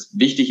 weil es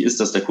wichtig ist,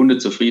 dass der Kunde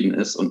zufrieden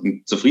ist und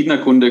ein zufriedener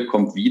Kunde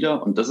kommt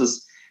wieder und das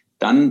ist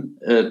dann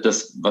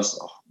das, was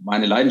auch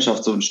meine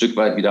Leidenschaft so ein Stück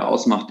weit wieder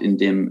ausmacht in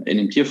dem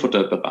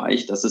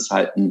Tierfutterbereich, dass es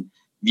halt ein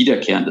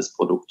wiederkehrendes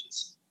Produkt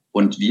ist.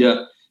 Und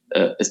wir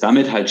es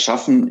damit halt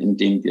schaffen,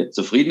 indem wir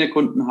zufriedene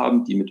Kunden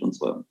haben, die mit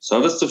unserem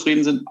Service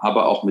zufrieden sind,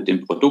 aber auch mit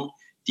dem Produkt,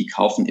 die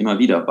kaufen immer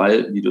wieder,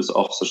 weil, wie du es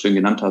auch so schön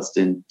genannt hast,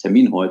 den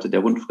Termin heute,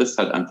 der Hund frisst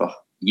halt einfach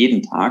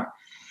jeden Tag.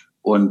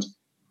 Und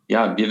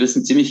ja, wir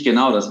wissen ziemlich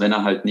genau, dass wenn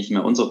er halt nicht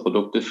mehr unsere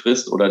Produkte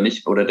frisst oder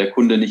der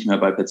Kunde nicht mehr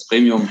bei Pets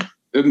Premium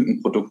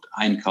irgendein Produkt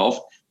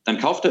einkauft, dann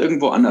kauft er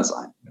irgendwo anders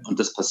ein. Und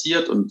das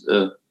passiert und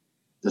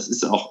das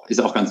ist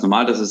auch ganz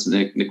normal, dass es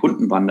eine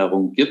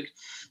Kundenwanderung gibt.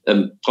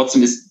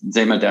 Trotzdem ist,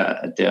 sag ich mal,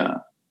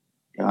 der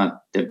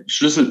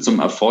Schlüssel zum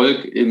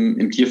Erfolg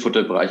im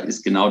Tierfutterbereich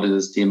ist genau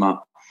dieses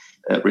Thema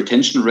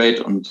Retention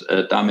Rate und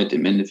damit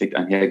im Endeffekt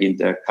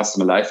einhergehend der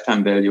Customer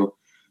Lifetime Value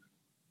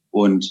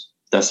und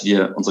dass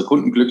wir unsere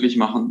Kunden glücklich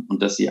machen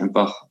und dass sie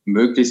einfach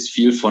möglichst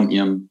viel von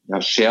ihrem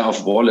Share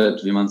of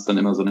Wallet, wie man es dann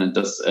immer so nennt,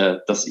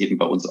 das eben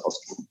bei uns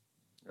ausgeben.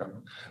 Ja.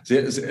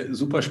 Sehr,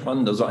 super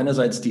spannend. Also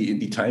einerseits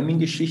die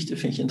Timing-Geschichte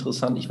finde ich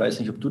interessant. Ich weiß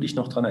nicht, ob du dich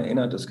noch daran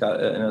erinnerst.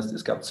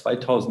 Es gab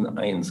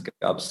 2001,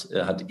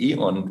 hat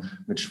E.ON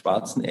mit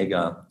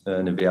Schwarzenegger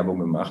eine Werbung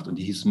gemacht und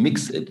die hieß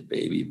Mix It,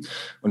 Baby.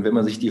 Und wenn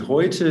man sich die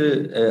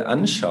heute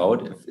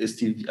anschaut,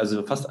 ist die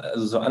also fast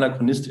so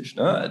anachronistisch.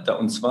 Ne?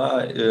 Und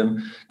zwar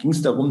ging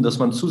es darum, dass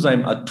man zu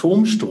seinem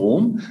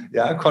Atomstrom,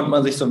 ja, konnte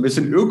man sich so ein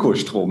bisschen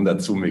Ökostrom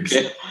dazu mixen.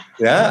 Okay.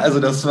 Ja, also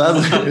das war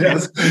so,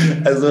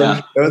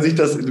 wenn man sich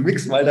das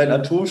mixt, mal dein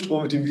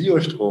Atomstrom mit dem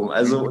Biostrom.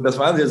 Also das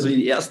waren ja so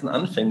die ersten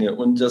Anfänge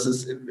und das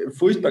ist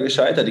furchtbar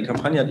gescheitert. Die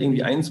Kampagne hat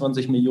irgendwie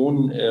 21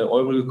 Millionen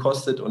Euro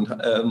gekostet und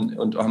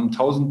haben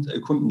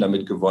 1000 Kunden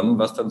damit gewonnen,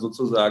 was dann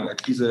sozusagen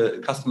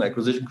Customer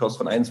Acquisition Cost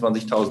von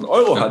 21.000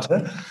 Euro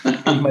hatte.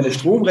 Und meine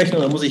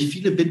Stromrechnung, da muss ich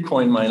viele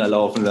Bitcoin-Miner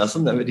laufen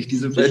lassen, damit ich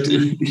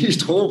die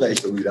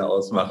Stromrechnung wieder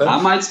ausmache.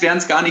 Damals wären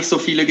es gar nicht so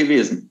viele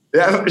gewesen.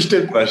 Ja,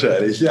 stimmt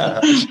wahrscheinlich,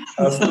 ja.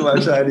 Hast du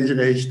wahrscheinlich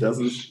recht. Das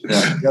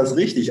ist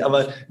richtig.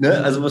 Aber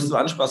ne, also was du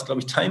ansprachst, glaube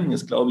ich, Timing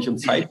ist, glaube ich, und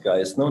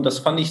Zeitgeist. Ne? Und das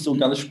fand ich so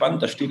ganz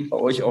spannend. Das steht bei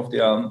euch auf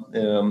der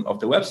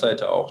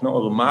Webseite auch. Ne?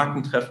 Eure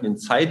Marken treffen den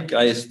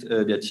Zeitgeist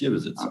der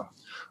Tierbesitzer.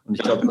 Und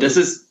ich glaube, das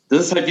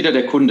ist halt wieder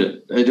der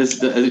Kunde.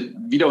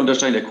 Wieder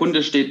unterstreichen, der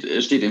Kunde steht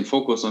im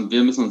Fokus und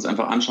wir müssen uns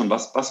einfach anschauen,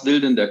 was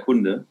will denn der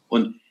Kunde?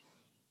 Und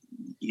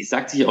es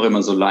sagt sich auch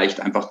immer so leicht,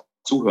 einfach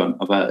zuhören.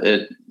 Aber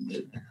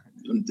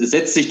und es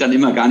setzt sich dann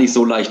immer gar nicht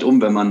so leicht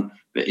um, wenn man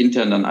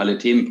intern dann alle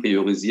Themen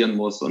priorisieren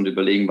muss und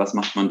überlegen, was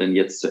macht man denn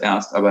jetzt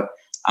zuerst. Aber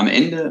am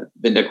Ende,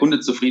 wenn der Kunde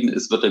zufrieden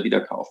ist, wird er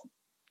wieder kaufen.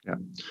 Ja.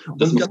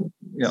 Das muss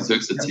das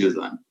höchste Ziel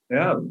sein.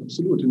 Ja,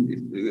 absolut. Und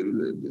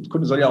der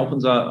Kunde soll ja auch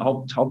unser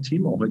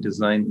Hauptthema heute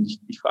sein.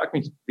 Ich frage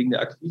mich wegen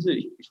der Akquise,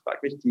 ich frage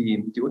mich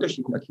die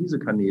unterschiedlichen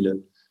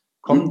Akquisekanäle.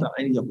 Kommen da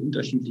eigentlich auch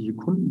unterschiedliche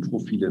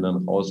Kundenprofile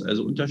dann raus?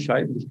 Also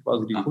unterscheiden sich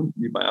quasi die Kunden,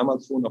 die bei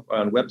Amazon auf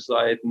euren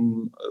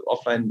Webseiten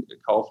offline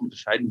kaufen,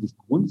 unterscheiden sich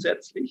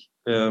grundsätzlich?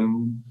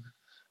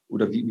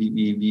 Oder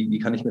wie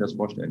kann ich mir das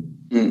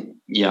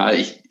vorstellen? Ja,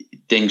 ich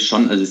denke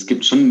schon. Also es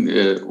gibt schon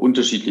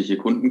unterschiedliche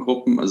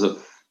Kundengruppen. Also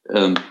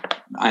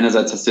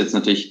einerseits hast du jetzt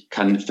natürlich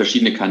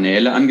verschiedene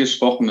Kanäle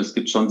angesprochen. Es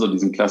gibt schon so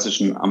diesen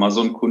klassischen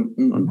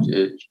Amazon-Kunden und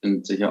ich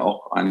bin sicher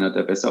auch einer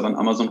der besseren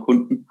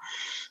Amazon-Kunden.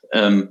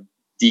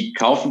 Die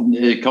kaufen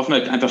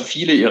halt einfach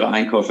viele ihrer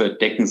Einkäufe,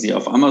 decken sie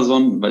auf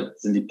Amazon, weil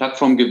sind die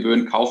Plattform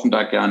gewöhnt, kaufen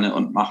da gerne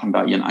und machen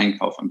da ihren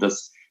Einkauf. Und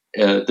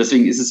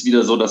deswegen ist es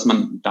wieder so, dass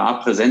man da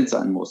präsent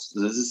sein muss.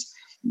 Also es ist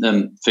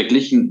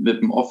verglichen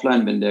mit dem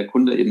Offline, wenn der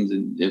Kunde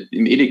eben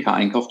im Edeka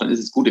einkauft, dann ist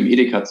es gut, im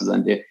Edeka zu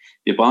sein.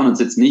 Wir brauchen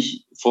uns jetzt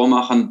nicht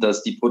vormachen,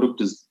 dass die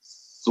Produkte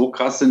so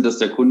krass sind, dass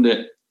der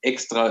Kunde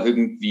extra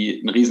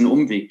irgendwie einen riesen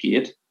Umweg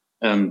geht.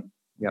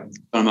 Ja.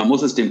 Man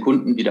muss es dem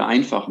Kunden wieder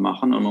einfach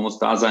machen und man muss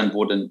da sein,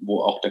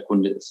 wo auch der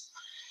Kunde ist.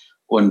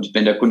 Und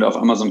wenn der Kunde auf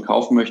Amazon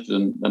kaufen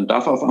möchte, dann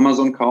darf er auf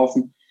Amazon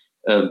kaufen.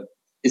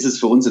 Ist es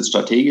für uns jetzt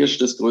strategisch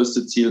das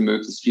größte Ziel,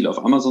 möglichst viel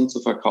auf Amazon zu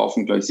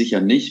verkaufen? Glaube ich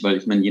sicher nicht, weil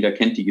ich meine, jeder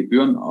kennt die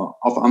Gebühren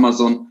auf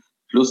Amazon.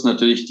 Plus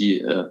natürlich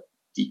die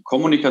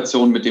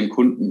Kommunikation mit dem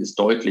Kunden ist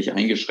deutlich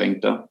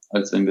eingeschränkter,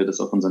 als wenn wir das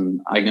auf unseren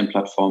eigenen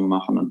Plattformen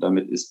machen. Und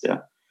damit ist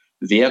der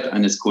Wert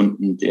eines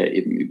Kunden, der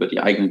eben über die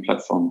eigenen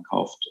Plattformen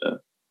kauft,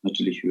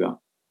 natürlich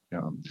höher.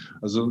 Ja,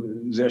 also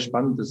sehr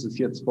spannend. Das ist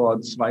jetzt vor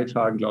 2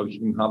 Tagen, glaube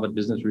ich, im Harvard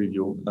Business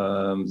Review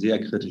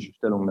sehr kritische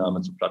Stellungnahme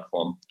zur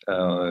Plattform,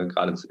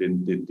 gerade zu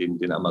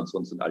den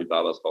Amazons und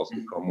Alibabas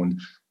rausgekommen.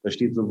 Und da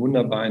steht so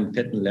wunderbar in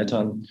fetten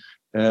Lettern,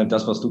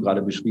 das, was du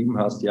gerade beschrieben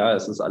hast, ja,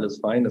 es ist alles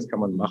fein, das kann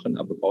man machen,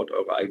 aber baut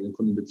eure eigenen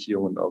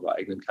Kundenbeziehungen und eure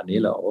eigenen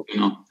Kanäle auf.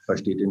 Genau.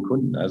 Versteht den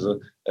Kunden.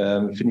 Also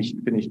finde ich,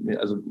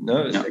 also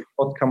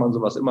Export kann man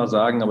sowas immer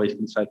sagen, aber ich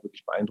finde es halt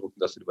wirklich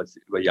beeindruckend, dass du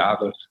über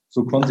Jahre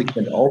so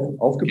konsequent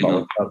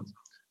aufgebaut hast.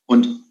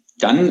 Und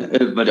dann,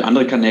 weil du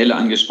andere Kanäle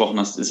angesprochen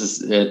hast, ist es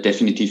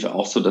definitiv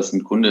auch so, dass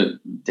ein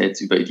Kunde, der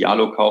jetzt über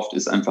Idealo kauft,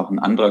 ist einfach ein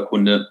anderer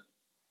Kunde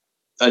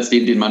als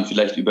den man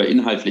vielleicht über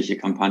inhaltliche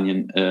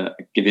Kampagnen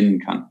gewinnen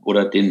kann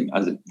oder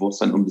wo es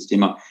dann um das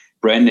Thema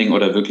Branding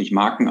oder wirklich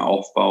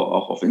Markenaufbau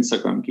auch auf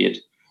Instagram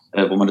geht,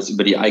 wo man das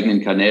über die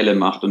eigenen Kanäle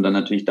macht und dann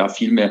natürlich da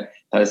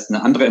ist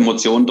eine andere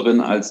Emotion drin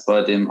als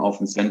bei dem auf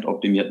den Cent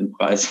optimierten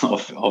Preis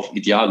auf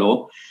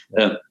Idealo.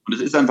 Und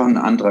es ist einfach ein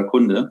anderer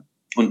Kunde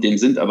und dem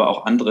sind aber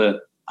auch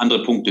andere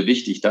Punkte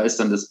wichtig. Da ist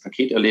dann das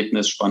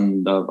Paketerlebnis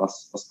spannender,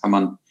 was kann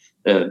man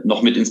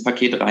noch mit ins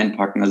Paket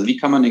reinpacken. Also wie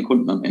kann man den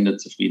Kunden am Ende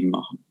zufrieden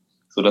machen?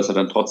 So dass er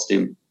dann so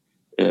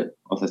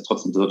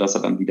dass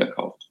er dann wieder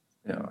kauft.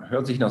 Ja,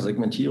 hört sich nach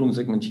Segmentierung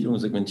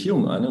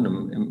an.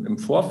 Und im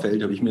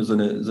Vorfeld habe ich mir so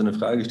eine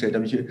Frage gestellt.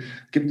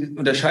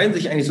 Unterscheiden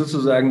sich eigentlich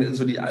sozusagen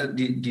so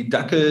die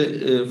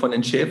Dackel von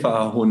den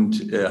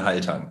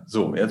Schäferhundhaltern?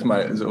 So, jetzt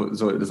mal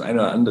so das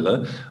eine oder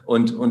andere.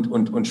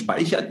 Und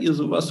speichert ihr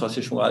sowas? Du hast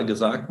ja schon mal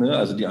gesagt, ne?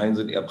 Also die einen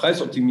sind eher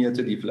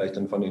preisoptimierte, die vielleicht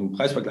dann von den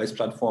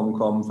Preisvergleichsplattformen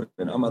kommen, von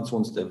den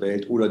Amazons der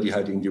Welt oder die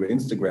halt irgendwie über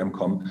Instagram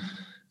kommen.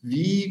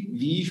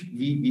 Wie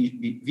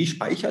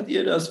speichert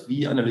ihr das?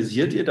 Wie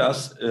analysiert ihr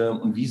das?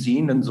 Und wie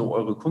sehen denn so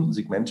eure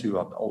Kundensegmente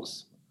überhaupt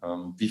aus?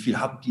 Wie viel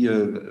habt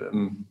ihr?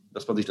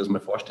 dass man sich das mal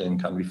vorstellen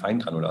kann, wie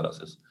feingranular das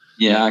ist.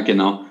 Ja,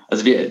 genau.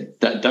 Also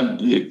da kann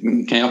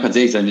ich auch ganz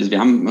ehrlich sein, wir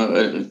haben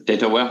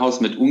Data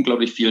Warehouse mit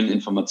unglaublich vielen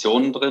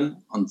Informationen drin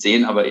und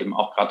sehen aber eben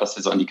auch gerade, dass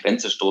wir so an die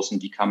Grenze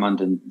stoßen, wie kann man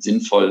denn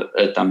sinnvoll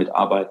damit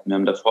arbeiten. Wir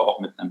haben davor auch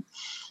mit einem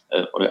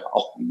oder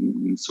auch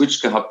einen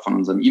Switch gehabt von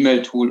unserem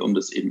E-Mail-Tool, um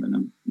das eben in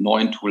einem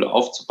neuen Tool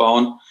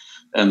aufzubauen.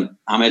 Haben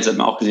wir jetzt eben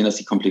auch gesehen, dass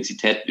die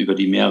Komplexität über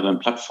die mehreren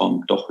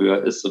Plattformen doch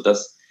höher ist,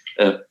 sodass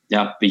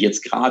wir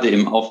jetzt gerade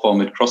im Aufbau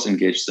mit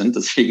Cross-Engage sind.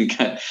 Deswegen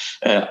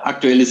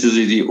aktuell ist es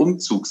die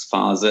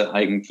Umzugsphase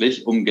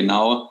eigentlich, um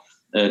genau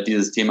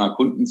dieses Thema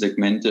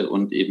Kundensegmente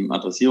und eben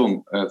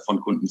Adressierung von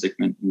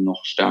Kundensegmenten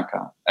noch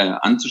stärker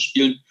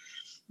anzuspielen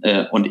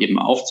und eben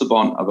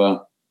aufzubauen.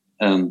 Aber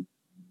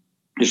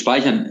wir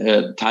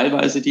speichern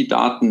teilweise die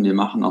Daten. Wir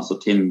machen auch so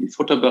Themen wie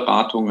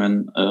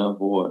Futterberatungen,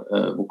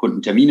 wo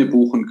Kunden Termine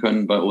buchen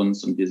können bei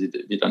uns und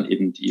wir dann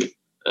eben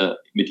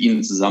mit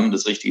ihnen zusammen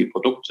das richtige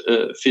Produkt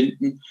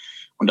finden.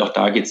 Und auch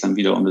da geht es dann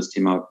wieder um das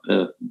Thema,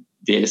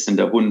 wer ist denn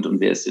der Hund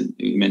und wer ist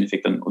im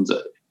Endeffekt dann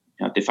unser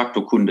de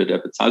facto Kunde. Der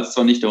bezahlt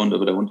zwar nicht, der Hund,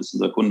 aber der Hund ist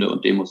unser Kunde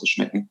und dem muss es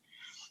schmecken.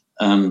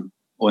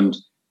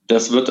 Und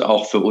das wird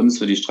auch für uns,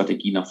 für die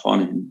Strategie nach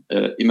vorne hin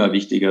immer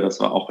wichtiger, dass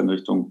wir auch in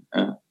Richtung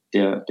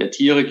der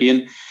Tiere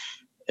gehen.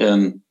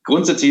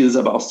 Grundsätzlich ist es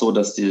aber auch so,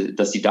 dass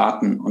die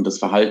Daten und das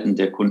Verhalten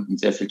der Kunden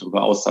sehr viel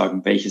darüber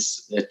aussagen,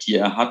 welches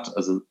Tier er hat.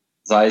 Also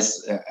sei es,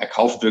 er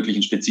kauft wirklich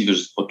ein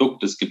spezifisches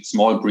Produkt, es gibt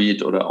Small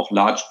Breed oder auch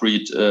Large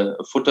Breed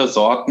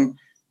Futtersorten,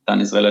 dann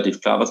ist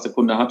relativ klar, was der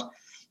Kunde hat.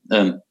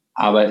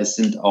 Aber es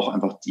sind auch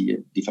einfach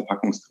die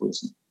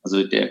Verpackungsgrößen.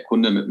 Also der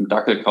Kunde mit dem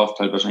Dackel kauft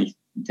halt wahrscheinlich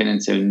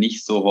tendenziell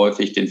nicht so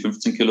häufig den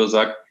 15 Kilo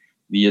Sack,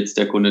 wie jetzt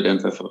der Kunde, der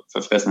einen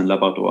verfressenen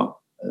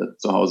Labrador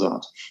zu Hause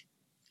hat.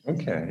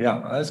 Okay,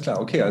 ja, alles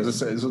klar. Okay, also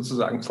es ist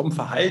sozusagen vom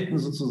Verhalten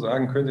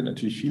sozusagen könnt ihr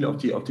natürlich viel auf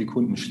die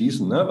Kunden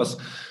schließen, ne?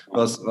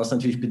 Was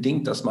natürlich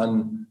bedingt, dass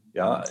man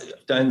auf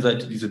der einen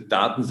Seite diese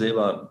Daten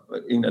selber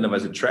in irgendeiner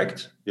Weise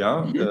trackt,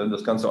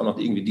 das Ganze auch noch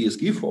irgendwie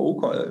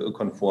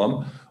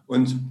DSGVO-konform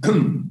und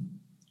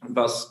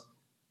was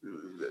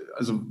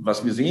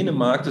wir sehen im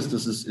Markt ist,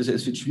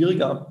 es wird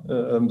schwieriger,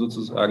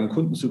 sozusagen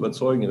Kunden zu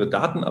überzeugen, ihre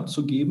Daten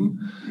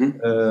abzugeben.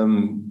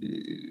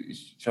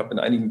 Ich habe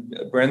mit einigen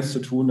Brands zu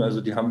tun, also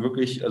die haben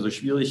wirklich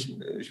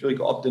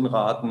schwierige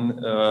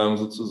Opt-in-Raten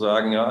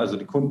sozusagen. Ja, also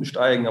die Kunden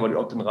steigen, aber die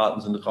Opt-in-Raten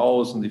sind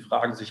raus und die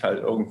fragen sich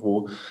halt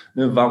irgendwo,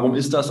 ne, warum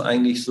ist das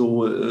eigentlich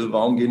so?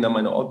 Warum gehen da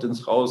meine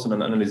Opt-ins raus? Und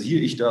dann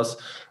analysiere ich das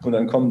und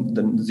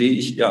dann sehe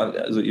ich,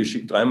 also ihr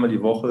schickt 3-mal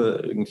die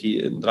Woche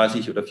irgendwie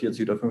 30 oder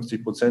 40 oder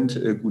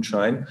 50%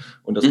 Gutschein.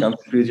 Und das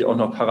Ganze spielt sich auch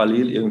noch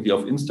parallel irgendwie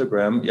auf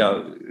Instagram.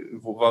 Ja,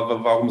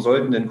 warum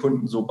sollten denn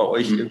Kunden so bei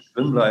euch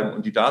drin bleiben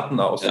und die Daten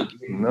da auch so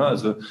geben? Ne?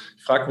 Also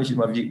ich frage mich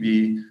immer,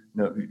 wie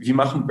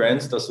machen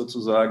Brands das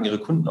sozusagen, ihre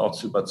Kunden auch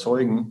zu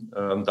überzeugen,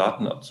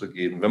 Daten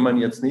abzugeben? Wenn man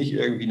jetzt nicht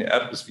irgendwie eine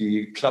App ist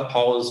wie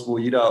Clubhouse, wo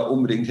jeder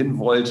unbedingt hin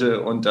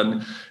wollte und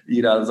dann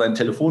jeder sein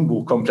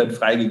Telefonbuch komplett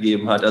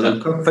freigegeben hat. Also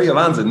völliger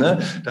Wahnsinn, ne?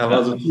 Da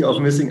war so Fear of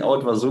Missing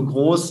Out war so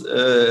groß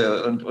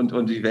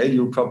und die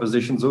Value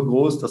Proposition so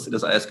groß, dass sie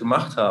das alles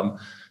gemacht haben.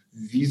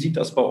 Wie sieht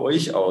das bei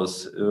euch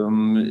aus?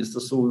 Ist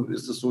das so,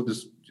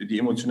 dass die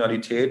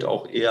Emotionalität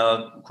auch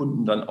eher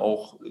Kunden dann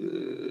auch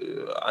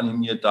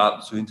animiert,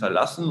 Daten zu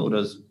hinterlassen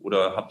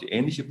oder habt ihr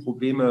ähnliche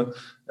Probleme,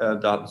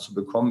 Daten zu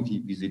bekommen?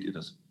 Wie seht ihr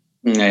das?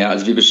 Naja,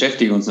 also wir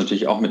beschäftigen uns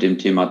natürlich auch mit dem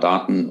Thema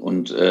Daten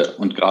und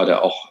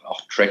gerade auch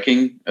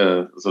Tracking,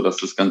 sodass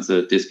das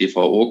Ganze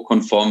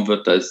DSGVO-konform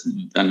wird. Da ist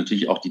dann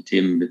natürlich auch die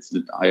Themen mit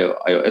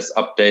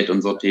iOS-Update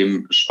und so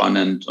Themen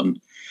spannend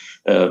und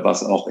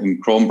was auch im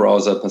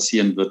Chrome-Browser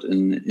passieren wird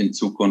in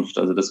Zukunft.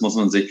 Also das muss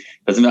man sich,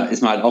 ist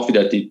man halt auch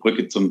wieder die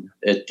Brücke zum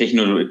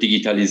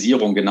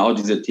Digitalisierung. Genau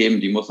diese Themen,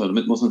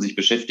 damit muss man sich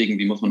beschäftigen,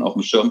 die muss man auf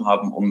dem Schirm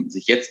haben, um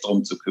sich jetzt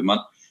drum zu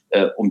kümmern,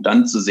 um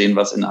dann zu sehen,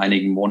 was in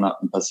einigen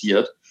Monaten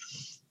passiert.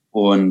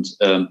 Und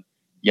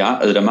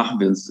also da machen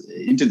wir uns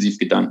intensiv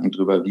Gedanken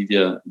drüber, wie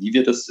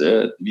wir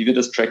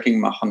das Tracking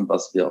machen,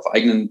 was wir auf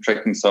eigenen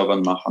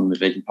Tracking-Servern machen,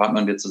 mit welchen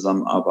Partnern wir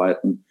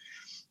zusammenarbeiten.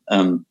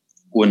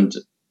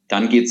 Und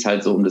dann geht's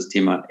halt so um das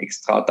Thema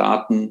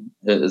Extra-Daten,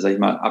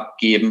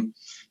 abgeben.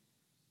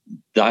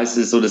 Da ist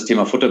es so das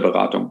Thema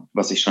Futterberatung,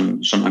 was ich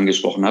schon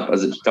angesprochen habe.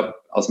 Also ich glaube,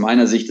 aus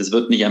meiner Sicht, es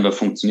wird nicht einfach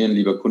funktionieren,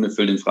 lieber Kunde,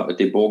 füll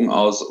den Bogen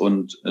aus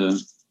und einen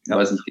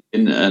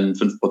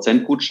 5%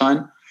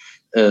 Gutschein,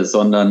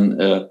 sondern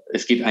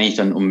es geht eigentlich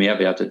dann um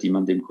Mehrwerte, die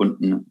man dem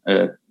Kunden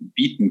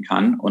bieten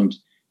kann.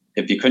 Und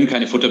wir können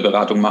keine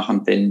Futterberatung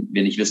machen, wenn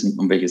wir nicht wissen,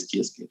 um welches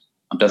Tier es geht.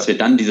 Und dass wir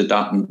dann diese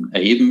Daten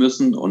erheben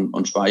müssen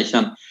und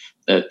speichern,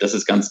 das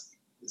ist ganz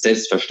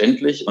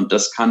selbstverständlich. Und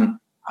das kann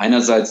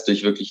einerseits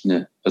durch wirklich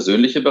eine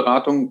persönliche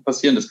Beratung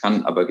passieren, das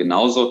kann aber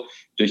genauso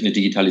durch eine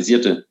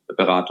digitalisierte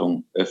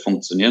Beratung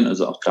funktionieren.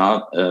 Also auch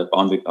da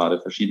bauen wir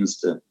gerade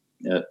verschiedenste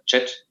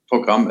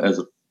Chatprogramme,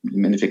 also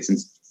im Endeffekt sind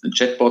es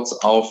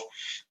Chatbots auf,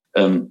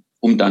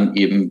 um dann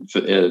eben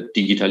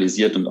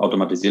digitalisiert und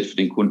automatisiert für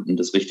den Kunden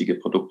das richtige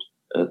Produkt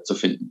zu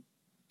finden.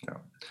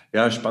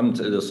 Ja, spannend,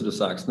 dass du das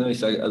sagst. Ne? Ich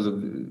sage, also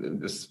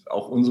ist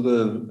auch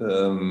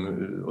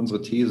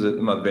unsere These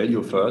immer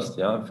Value First.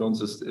 Ja, für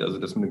uns ist also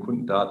das mit den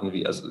Kundendaten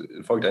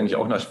folgt eigentlich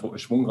auch nach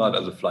Schwungrad,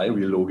 also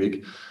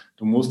Flywheel-Logik.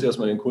 Du musst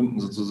erstmal den Kunden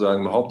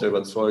sozusagen überhaupt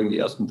überzeugen, die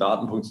ersten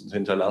Datenpunkte zu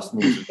hinterlassen,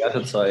 du musst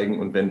Werte zeigen.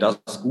 Und wenn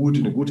das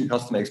eine gute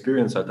Customer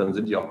Experience hat, dann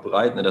sind die auch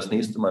bereit, das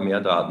nächste Mal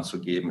mehr Daten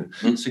zu geben.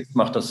 Sixt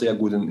macht das sehr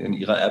gut in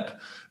ihrer App,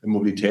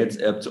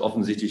 Mobilitäts-App.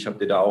 Offensichtlich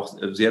habt ihr da auch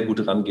sehr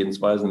gute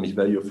Herangehensweise, nämlich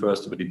Value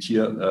First über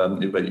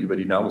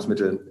die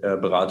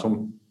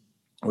Nahrungsmittelberatung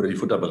oder die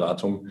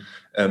Futterberatung,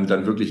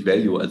 dann wirklich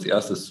Value als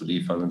erstes zu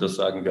liefern. Und das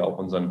sagen wir auch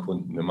unseren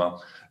Kunden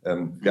immer.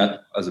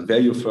 Also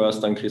Value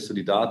First, dann kriegst du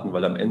die Daten,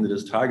 weil am Ende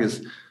des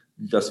Tages,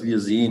 was wir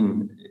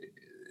sehen,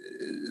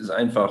 ist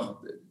einfach,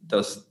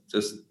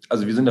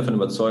 also wir sind davon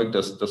überzeugt,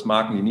 dass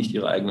Marken, die nicht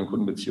ihre eigenen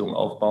Kundenbeziehungen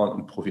aufbauen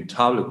und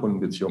profitable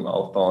Kundenbeziehungen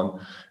aufbauen,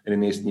 in den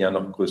nächsten Jahren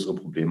noch größere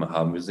Probleme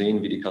haben. Wir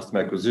sehen, wie die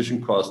Customer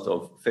Acquisition Cost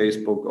auf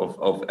Facebook,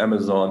 auf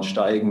Amazon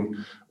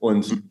steigen.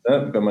 Und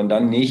wenn man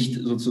dann nicht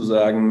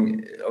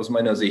sozusagen aus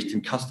meiner Sicht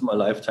den Customer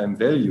Lifetime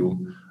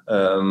Value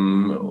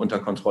unter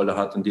Kontrolle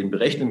hat und den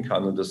berechnen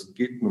kann, und das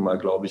geht nun mal,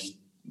 glaube ich,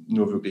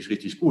 nur wirklich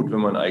richtig gut, wenn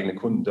man eigene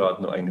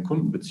Kundendaten und eigene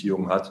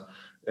Kundenbeziehungen hat,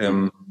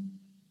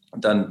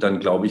 dann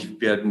glaube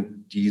ich,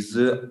 werden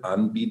diese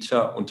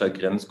Anbieter unter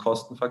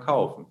Grenzkosten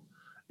verkaufen.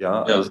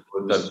 Ja, also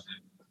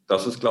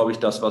das ist, glaube ich,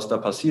 das, was da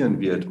passieren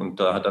wird.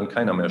 Und da hat dann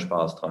keiner mehr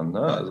Spaß dran.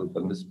 Ne? Also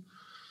dann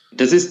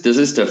Das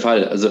ist der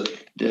Fall. Also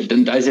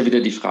da ist ja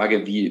wieder die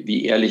Frage,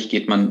 wie ehrlich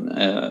geht man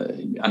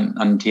an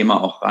ein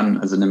Thema auch ran.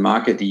 Also eine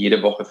Marke, die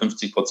jede Woche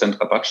 50%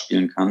 Rabatt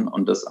spielen kann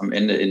und das am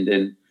Ende in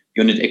den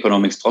Unit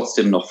Economics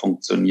trotzdem noch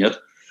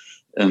funktioniert,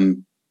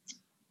 dann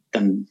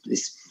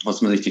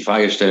muss man sich die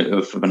Frage stellen,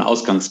 über den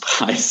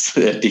Ausgangspreis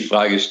die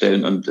Frage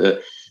stellen und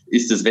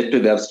ist es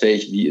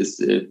wettbewerbsfähig, wie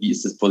ist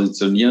es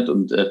positioniert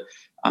und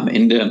am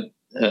Ende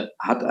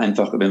hat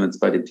einfach, wenn man jetzt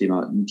bei dem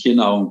Thema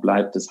Tiernahrung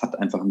bleibt, das hat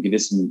einfach einen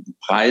gewissen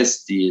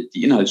Preis, die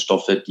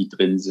Inhaltsstoffe, die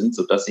drin sind,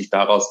 sodass sich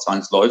daraus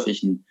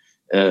zwangsläufig ein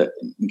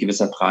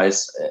gewisser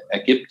Preis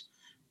ergibt.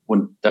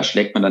 Und da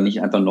schlägt man dann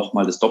nicht einfach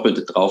nochmal das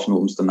Doppelte drauf, nur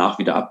um es danach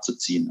wieder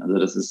abzuziehen. Also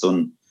das ist so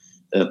ein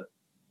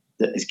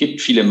es gibt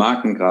viele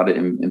Marken, gerade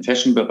im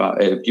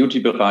Fashion-Bereich,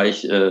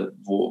 Beauty-Bereich,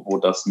 wo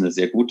das eine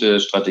sehr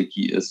gute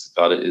Strategie ist.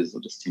 Gerade so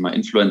das Thema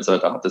Influencer,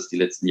 da hat das die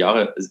letzten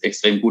Jahre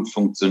extrem gut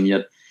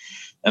funktioniert.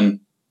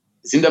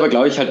 Sind aber,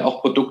 glaube ich, halt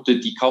auch Produkte,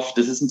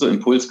 das sind so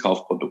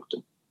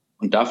Impulskaufprodukte.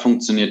 Und da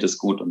funktioniert es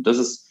gut. Und das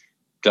ist,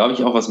 glaube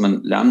ich, auch, was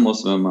man lernen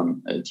muss, wenn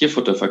man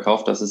Tierfutter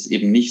verkauft, dass es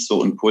eben nicht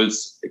so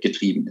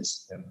impulsgetrieben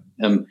ist.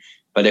 Ja.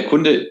 Weil der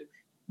Kunde,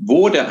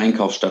 wo der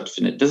Einkauf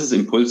stattfindet, das ist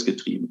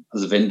impulsgetrieben.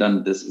 Also wenn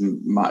dann das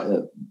im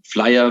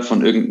Flyer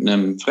von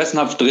irgendeinem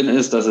Fressnapf drin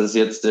ist, dass es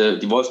jetzt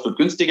die Wolfsblut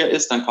günstiger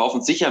ist, dann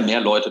kaufen sicher mehr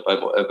Leute bei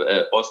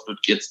Wolfsblut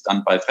jetzt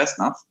dann bei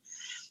Fressnapf.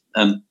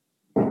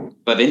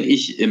 Weil wenn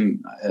ich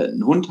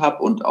einen Hund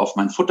habe und auf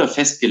mein Futter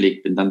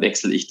festgelegt bin, dann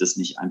wechsle ich das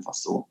nicht einfach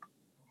so.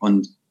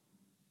 Und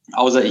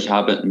außer ich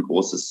habe ein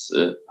großes,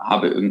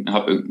 habe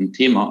irgendein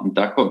Thema und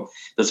da kommt,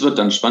 das wird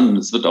dann spannend.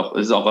 Das ist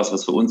auch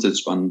was für uns jetzt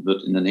spannend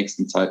wird in der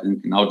nächsten Zeit,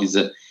 genau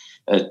diese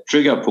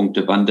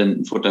Triggerpunkte, wann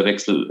denn ein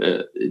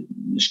Futterwechsel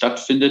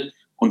stattfindet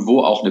und wo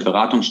auch eine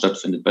Beratung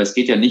stattfindet. Weil es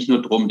geht ja nicht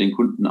nur darum, den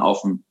Kunden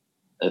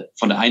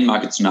von der einen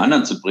Marke zu einer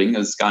anderen zu bringen.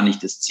 Das ist gar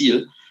nicht das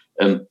Ziel,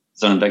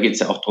 sondern da geht es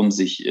ja auch darum,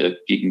 sich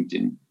gegen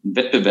den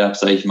Wettbewerb,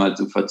 sage ich mal,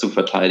 zu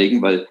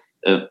verteidigen, weil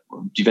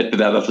die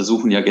Wettbewerber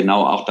versuchen ja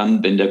genau auch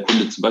dann, wenn der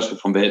Kunde zum Beispiel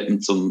vom Welpen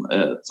zum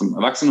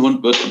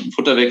Erwachsenenhund wird und ein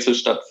Futterwechsel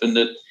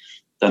stattfindet,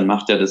 dann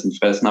macht er das ein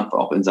Fressnapf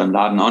auch in seinem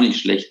Laden auch nicht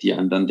schlecht, die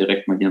einem dann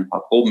direkt mal hier ein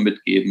paar Proben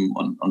mitgeben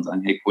und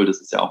sagen, hey cool, das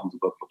ist ja auch ein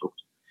super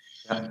Produkt.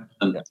 Ja.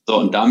 So,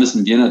 und da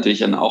müssen wir natürlich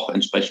dann auch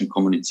entsprechend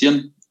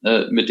kommunizieren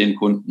mit den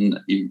Kunden,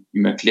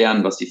 ihm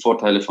erklären, was die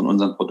Vorteile von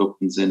unseren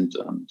Produkten sind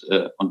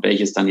und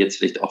welches dann jetzt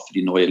vielleicht auch für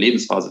die neue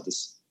Lebensphase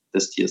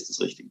des Tiers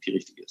die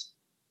richtige ist.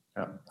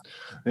 Ja,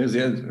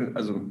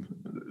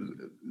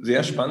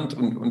 sehr spannend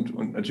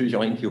und natürlich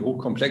auch irgendwie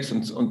hochkomplex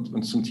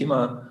und zum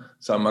Thema,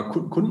 sagen wir mal,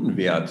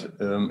 Kundenwert.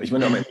 Ich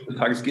meine, am Ende des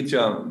Tages geht es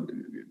ja,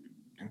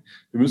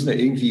 wir müssen ja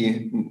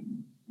irgendwie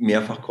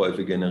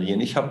Mehrfachkäufe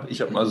generieren. Ich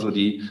hab mal so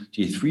die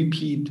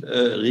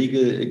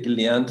 3P-Regel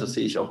gelernt, das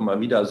sehe ich auch immer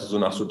wieder. Also so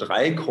nach so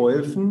 3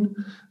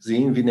 Käufen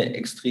sehen wir eine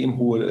extrem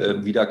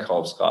hohe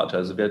Wiederkaufsrate.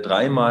 Also wer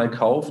 3-mal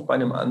kauft bei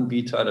einem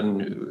Anbieter, dann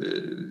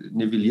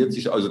nivelliert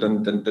sich, also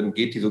dann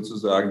geht die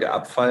sozusagen der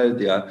Abfall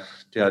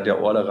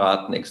der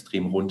Orderraten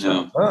extrem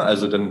runter. Ja.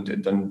 Also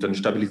dann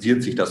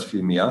stabilisiert sich das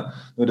viel mehr,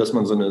 nur dass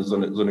man so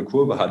eine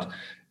Kurve hat.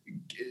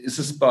 Ist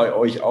es bei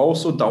euch auch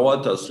so?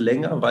 Dauert das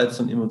länger, weil es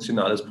so ein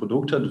emotionales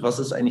Produkt hat? Was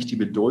ist eigentlich die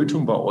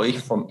Bedeutung bei euch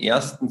vom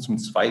ersten zum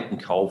zweiten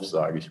Kauf,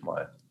 sage ich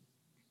mal?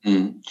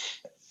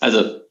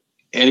 Also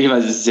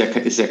ehrlicherweise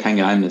ist ja kein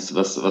Geheimnis,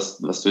 was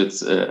du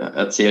jetzt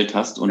erzählt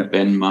hast. Und ja,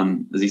 wenn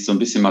man sich so ein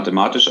bisschen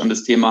mathematisch an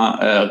das Thema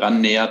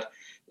rannähert,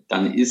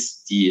 dann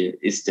ist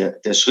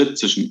der Schritt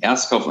zwischen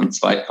Erstkauf und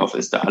Zweitkauf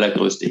ist der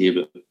allergrößte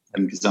Hebel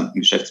im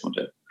gesamten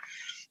Geschäftsmodell.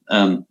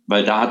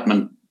 Weil da hat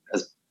man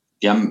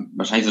wir haben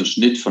wahrscheinlich so einen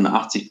Schnitt von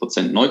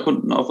 80%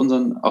 Neukunden auf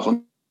unseren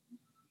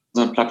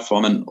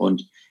Plattformen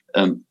und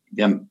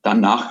wir haben dann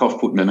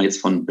Nachkaufquoten, wenn man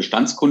jetzt von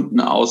Bestandskunden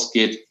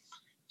ausgeht,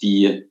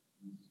 die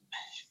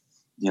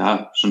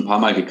ja schon ein paar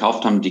Mal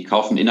gekauft haben, die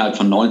kaufen innerhalb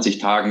von 90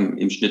 Tagen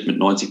im Schnitt mit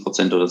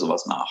 90% oder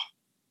sowas nach.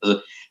 Also,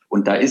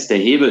 und da ist der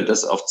Hebel,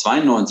 das auf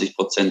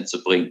 92%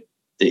 zu bringen,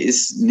 der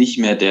ist nicht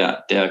mehr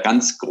der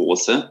ganz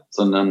große,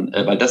 sondern,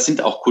 weil das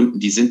sind auch Kunden,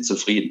 die sind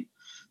zufrieden.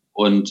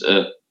 Und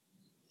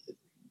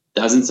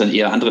da sind es dann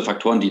eher andere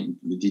Faktoren,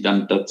 die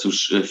dann dazu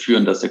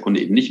führen, dass der Kunde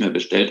eben nicht mehr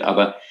bestellt.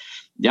 Aber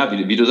ja,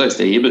 wie du sagst,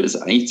 der Hebel ist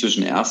eigentlich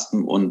zwischen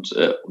ersten und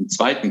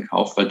zweiten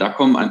Kauf, weil da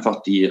kommen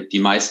einfach die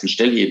meisten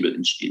Stellhebel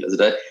ins Spiel. Also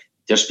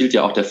da spielt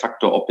ja auch der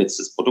Faktor, ob jetzt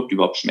das Produkt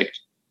überhaupt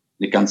schmeckt,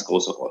 eine ganz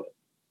große Rolle.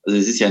 Also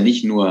es ist ja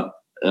nicht nur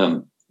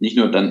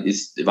dann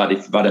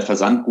war der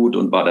Versand gut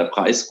und war der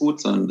Preis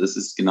gut, sondern das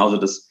ist genauso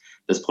das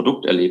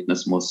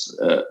Produkterlebnis muss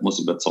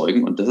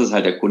überzeugen. Und das ist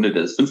halt der Kunde,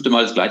 der das 5.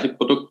 Mal das gleiche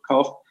Produkt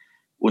kauft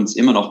und es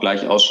immer noch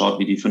gleich ausschaut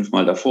wie die 5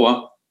 Mal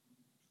davor,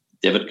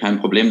 der wird kein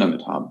Problem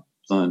damit haben,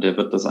 sondern der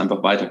wird das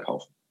einfach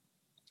weiterkaufen.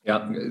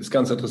 Ja, ist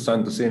ganz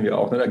interessant, das sehen wir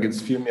auch. Ne? Da geht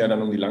es viel mehr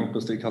dann um die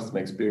langfristige Customer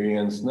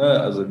Experience, ne?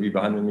 Also wie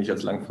behandeln mich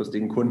als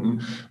langfristigen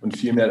Kunden und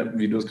viel mehr,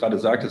 wie du es gerade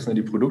sagtest, ne?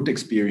 Die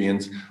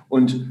Produktexperience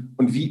und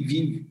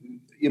wie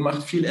ihr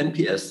macht viel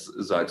NPS,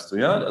 sagst du,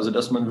 ja? Also,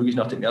 dass man wirklich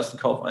nach dem ersten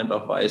Kauf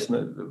einfach weiß,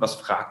 ne? Was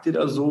fragt ihr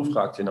da so?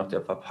 Fragt ihr nach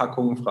der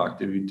Verpackung?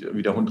 Fragt ihr,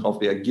 wie der Hund darauf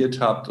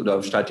reagiert habt?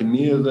 Oder stellt ihr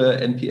mehrere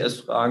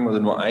NPS-Fragen? Also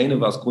nur eine?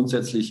 War es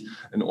grundsätzlich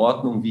in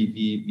Ordnung?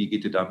 Wie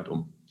geht ihr damit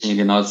um? Ja,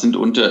 genau, also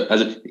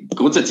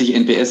grundsätzlich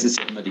NPS ist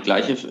ja immer die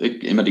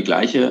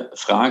gleiche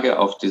Frage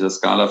auf dieser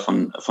Skala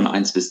von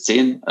 1 bis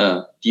 10.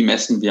 Die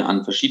messen wir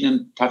an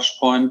verschiedenen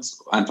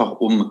Touchpoints,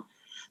 einfach um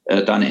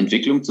da eine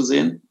Entwicklung zu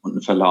sehen und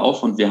einen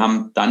Verlauf. Und wir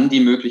haben dann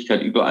die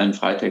Möglichkeit, überall einen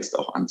Freitext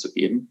auch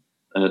anzugeben.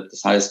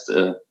 Das heißt,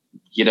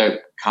 jeder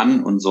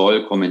kann und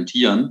soll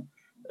kommentieren,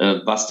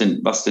 was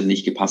denn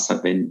nicht gepasst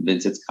hat, wenn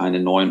es jetzt keine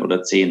 9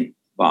 oder 10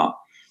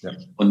 war. Ja.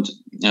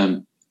 Und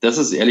das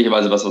ist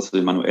ehrlicherweise was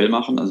wir manuell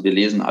machen. Also wir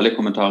lesen alle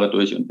Kommentare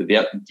durch und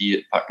bewerten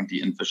die, packen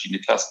die in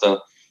verschiedene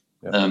Cluster.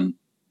 Ja.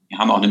 Wir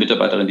haben auch eine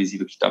Mitarbeiterin, die sich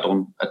wirklich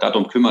darum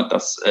kümmert,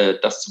 das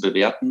zu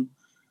bewerten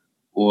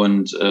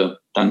und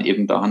dann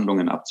eben da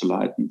Handlungen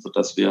abzuleiten,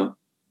 sodass wir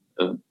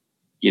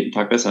jeden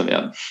Tag besser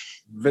werden.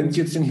 Wenn es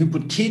jetzt den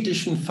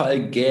hypothetischen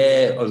Fall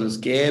gäbe, also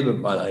es gäbe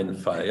mal einen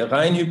Fall, ja,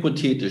 rein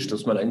hypothetisch,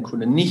 dass mal ein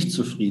Kunde nicht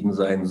zufrieden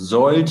sein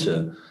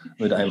sollte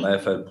mit einem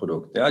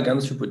Alpha-Produkt, ja,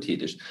 ganz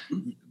hypothetisch.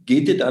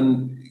 Geht ihr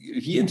dann,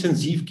 wie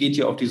intensiv geht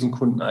ihr auf diesen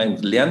Kunden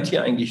ein? Lernt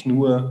ihr eigentlich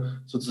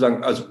nur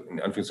sozusagen, also in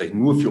Anführungszeichen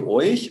nur für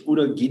euch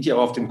oder geht ihr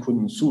auch auf den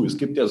Kunden zu? Es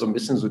gibt ja so ein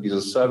bisschen so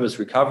dieses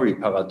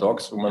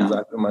Service-Recovery-Paradox, wo man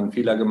sagt, wenn man einen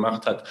Fehler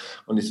gemacht hat.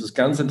 Und es ist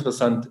ganz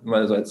interessant,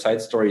 mal so als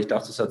Side-Story, ich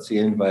darf das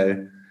erzählen,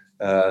 weil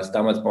es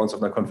damals bei uns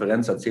auf einer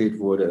Konferenz erzählt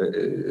wurde,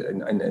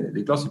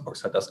 die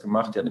Glossybox hat das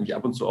gemacht, die hat nämlich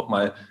ab und zu auch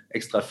mal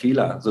extra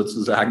Fehler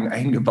sozusagen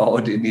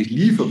eingebaut in die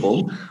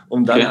Lieferung,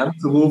 um dann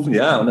anzurufen,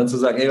 ja, und dann zu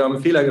sagen, hey, wir haben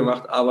einen Fehler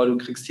gemacht, aber du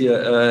kriegst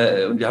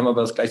hier, und wir haben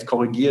aber das gleich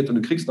korrigiert und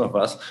du kriegst noch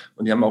was.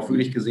 Und die haben auch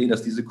wirklich gesehen,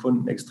 dass diese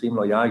Kunden extrem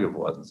loyal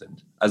geworden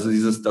sind. Also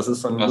das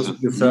ist so ein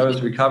lustiges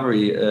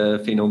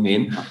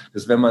Service-Recovery-Phänomen,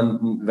 dass wenn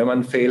man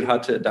einen Fail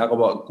hatte,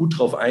 darüber gut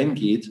drauf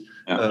eingeht,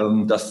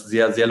 das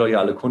sehr, sehr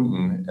loyale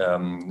Kunden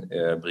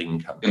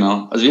bringen kann.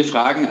 Genau. Also wir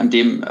fragen an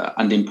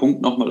dem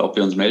Punkt nochmal, ob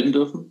wir uns melden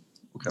dürfen.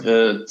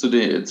 Okay. Zu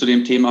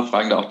dem Thema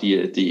fragen da auch die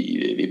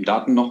eben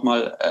Daten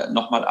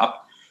nochmal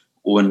ab.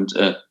 Und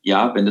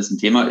wenn das ein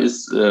Thema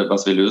ist,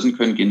 was wir lösen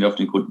können, gehen wir auf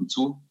den Kunden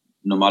zu.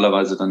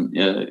 Normalerweise dann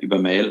über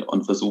Mail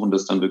und versuchen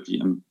das dann wirklich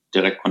im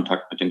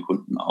Direktkontakt mit den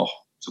Kunden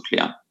auch zu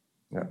klären.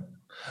 Ja.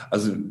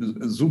 Also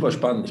super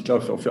spannend. Ich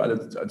glaube auch für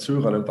alle als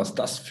Hörer, was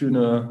für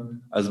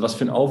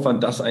ein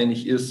Aufwand das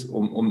eigentlich ist,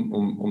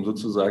 um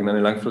sozusagen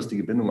eine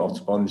langfristige Bindung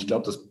aufzubauen. Ich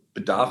glaube, das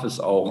bedarf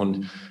es auch.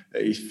 Und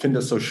ich finde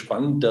es so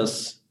spannend,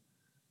 dass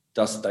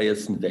da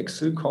jetzt ein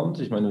Wechsel kommt.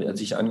 Ich meine,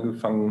 als ich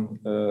angefangen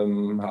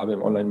habe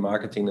im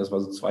Online-Marketing, das war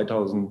so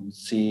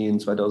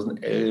 2010,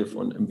 2011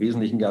 und im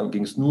Wesentlichen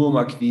ging es nur um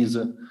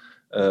Akquise.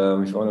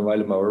 Ich war eine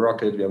Weile mal bei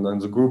Rocket, wir haben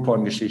dann so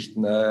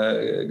Groupon-Geschichten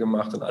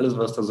gemacht und alles,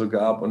 was da so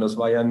gab. Und das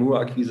war ja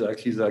nur Akquise.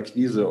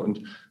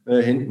 Und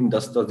hinten,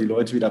 dass da die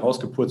Leute wieder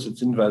rausgepurzelt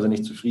sind, weil sie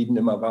nicht zufrieden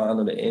immer waren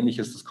oder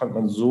ähnliches, das konnte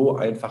man so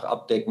einfach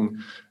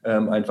abdecken,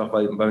 einfach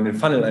weil man den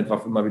Funnel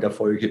einfach immer wieder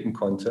vollkippen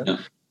konnte. Ja.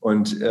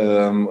 Und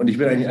ich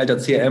bin eigentlich ein alter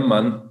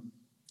CRM-Mann.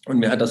 Und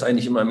mir hat das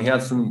eigentlich immer im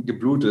Herzen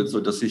geblutet, so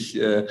dass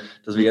wir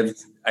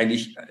jetzt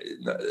eigentlich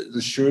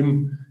einen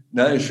schönen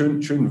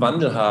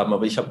Wandel haben.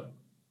 Aber ich habe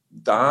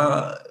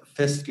da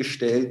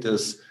festgestellt,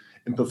 dass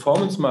im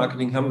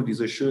Performance-Marketing haben wir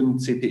diese schönen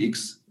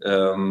CPX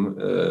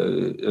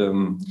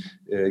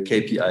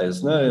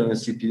KPIs, ne?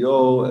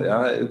 CPO,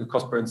 ja,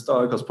 Cost per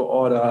Install, Cost per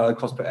Order,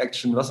 Cost per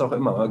Action, was auch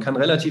immer. Man kann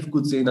relativ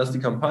gut sehen, das ist die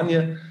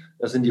Kampagne,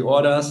 das sind die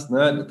Orders,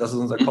 ne? Das ist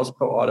unser Cost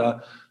per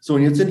Order. So,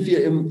 und jetzt sind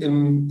wir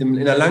in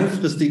der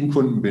langfristigen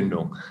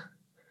Kundenbindung.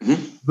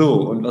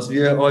 So, und was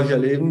wir häufig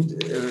erleben,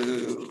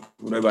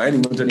 oder bei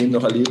einigen Unternehmen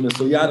noch erleben, ist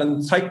so, ja,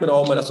 dann zeigt mir doch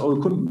auch mal, dass eure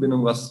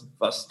Kundenbindung was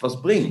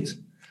bringt.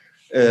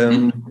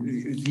 Und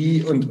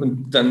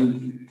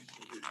dann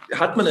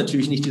hat man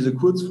natürlich nicht diese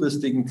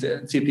kurzfristigen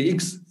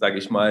CPX, sage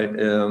ich mal,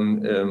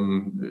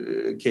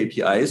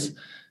 KPIs.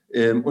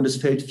 Und es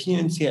fällt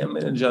vielen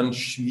CRM-Managern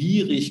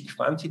schwierig,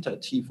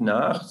 quantitativ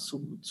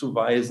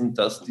nachzuweisen,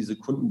 dass diese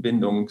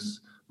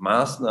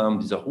Kundenbindungsmaßnahmen,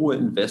 dieser hohe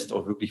Invest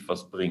auch wirklich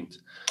was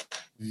bringt.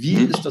 Wie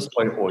ist das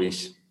bei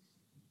euch?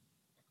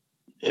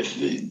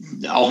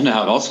 Auch eine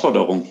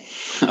Herausforderung.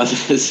 Also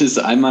es ist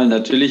einmal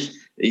natürlich,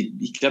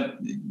 ich glaube,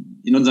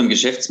 in unserem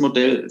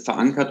Geschäftsmodell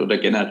verankert oder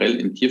generell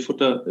im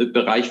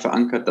Tierfutterbereich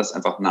verankert, dass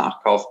einfach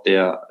Nachkauf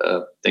der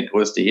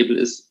größte Hebel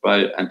ist,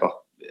 weil einfach,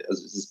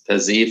 also es ist per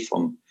se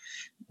vom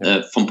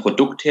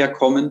Produkt her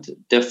kommend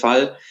der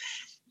Fall.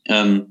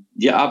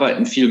 Wir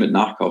arbeiten viel mit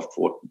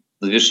Nachkaufquoten.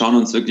 Also wir schauen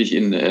uns wirklich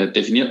in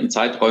definierten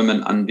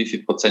Zeiträumen an, wie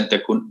viel Prozent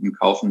der Kunden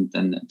kaufen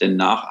denn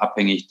nach,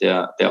 abhängig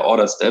der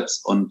Order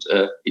Steps und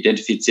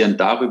identifizieren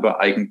darüber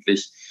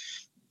eigentlich,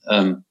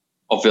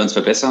 ob wir uns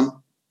verbessern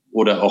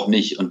oder auch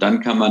nicht. Und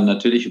dann kann man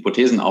natürlich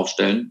Hypothesen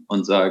aufstellen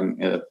und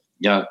sagen,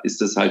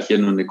 ist es halt hier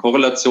nur eine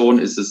Korrelation?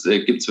 Gibt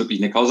es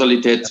wirklich eine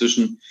Kausalität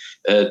zwischen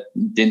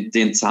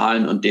den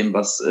Zahlen und dem,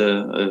 was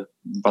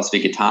wir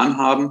getan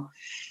haben?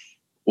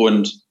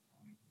 Und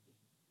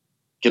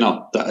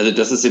genau, also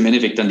das ist im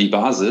Endeffekt dann die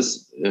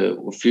Basis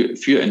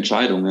für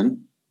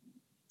Entscheidungen.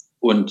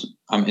 Und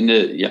am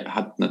Ende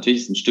hat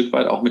natürlich ein Stück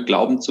weit auch mit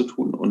Glauben zu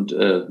tun und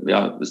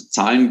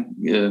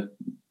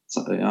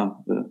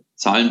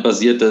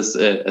zahlenbasiertes,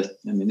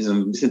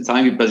 ein bisschen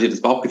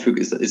zahlenbasiertes Bauchgefühl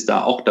ist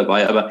da auch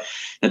dabei. Aber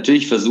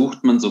natürlich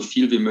versucht man so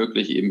viel wie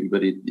möglich eben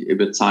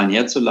über Zahlen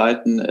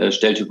herzuleiten,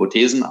 stellt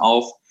Hypothesen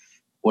auf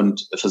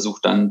und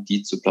versucht dann,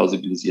 die zu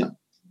plausibilisieren.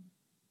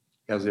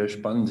 Ja, sehr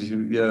spannend.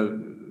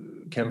 Wir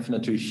kämpfen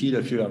natürlich viel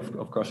dafür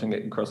auf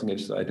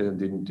Cross-Engage-Seite,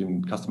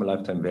 den Customer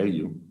Lifetime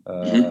Value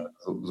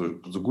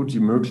so gut wie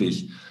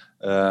möglich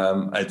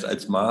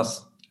als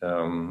Maß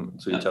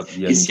zu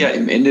etablieren. Ist ja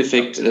im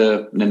Endeffekt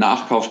eine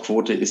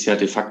Nachkaufquote ist ja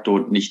de facto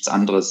nichts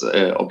anderes.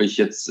 Ob ich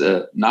jetzt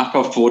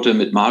Nachkaufquote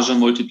mit Marge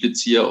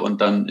multipliziere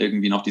und dann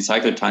irgendwie noch die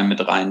Cycle Time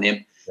mit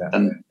reinnehme,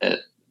 dann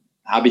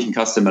habe ich ein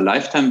Customer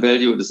Lifetime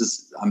Value.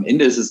 Am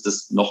Ende ist es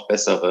das noch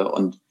bessere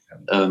und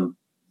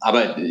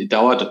aber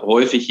dauert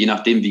häufig, je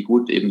nachdem, wie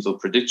gut eben so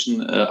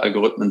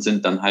Prediction-Algorithmen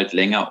sind, dann halt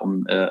länger,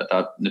 um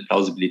da eine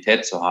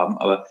Plausibilität zu haben.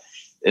 Aber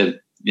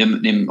wir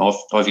nehmen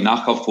oft häufig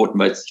Nachkaufquoten,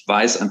 weil ich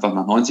weiß, einfach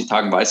nach 90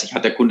 Tagen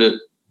hat der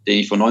Kunde, den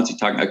ich vor 90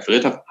 Tagen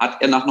akquiriert habe,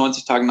 hat er nach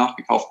 90 Tagen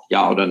nachgekauft?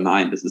 Ja oder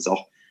nein? Da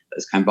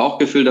ist kein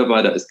Bauchgefühl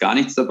dabei, da ist gar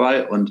nichts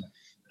dabei. Und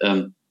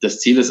das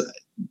Ziel ist,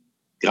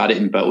 gerade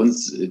eben bei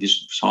uns, wir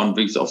schauen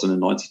wirklich so auf so eine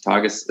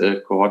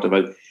 90-Tages-Kohorte,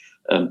 weil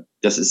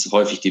das ist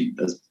häufig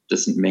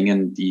das sind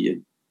Mengen,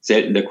 die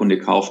selten der Kunde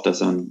kauft,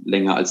 dass er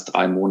länger als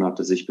 3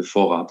 Monate sich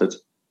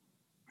bevorratet,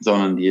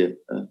 sondern die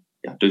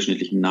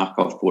durchschnittlichen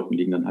Nachkaufquoten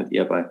liegen dann halt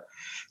eher bei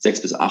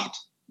 6 bis 8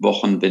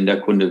 Wochen, wenn der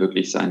Kunde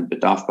wirklich seinen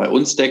Bedarf bei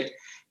uns deckt.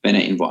 Wenn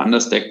er ihn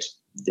woanders deckt,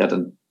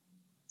 dann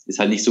ist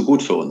halt nicht so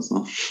gut für uns.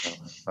 Ne?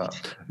 Ja.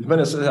 Ich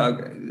meine, das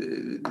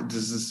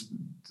ist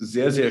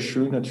sehr, sehr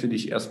schön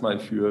natürlich erstmal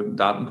für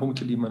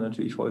Datenpunkte, die man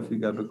natürlich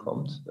häufiger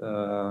bekommt,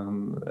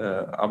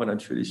 aber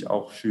natürlich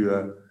auch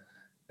für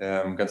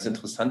ganz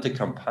interessante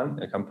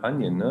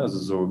Kampagnen, ne? Also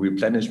so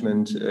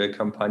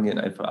Replenishment-Kampagnen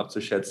einfach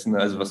abzuschätzen,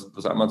 also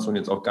was Amazon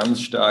jetzt auch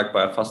ganz stark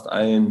bei fast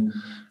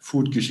allen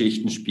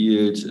Food-Geschichten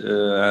spielt,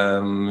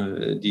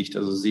 die ich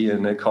da so sehe,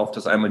 ne? Kauft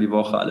das einmal die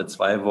Woche, alle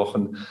 2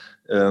 Wochen.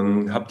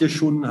 Habt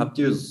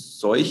ihr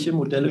solche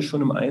Modelle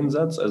schon im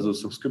Einsatz, also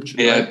Subscription?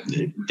 Ja,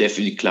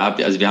 definitiv, klar.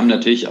 Also wir haben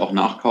natürlich auch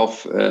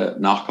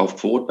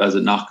Nachkaufquote, also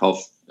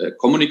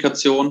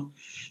Nachkaufkommunikation.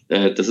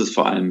 Das ist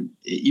vor allem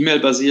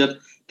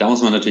E-Mail-basiert. Da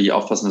muss man natürlich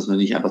aufpassen, dass man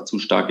nicht einfach zu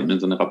stark in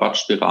so eine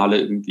Rabattspirale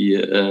irgendwie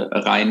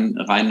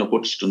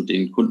reinrutscht und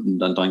den Kunden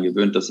dann daran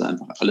gewöhnt, dass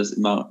einfach alles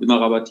immer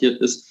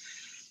rabattiert ist.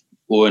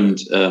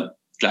 Und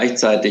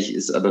gleichzeitig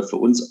ist aber für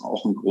uns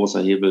auch ein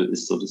großer Hebel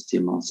ist so das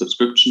Thema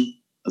Subscription.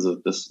 Also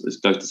das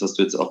ist, glaube ich, das, was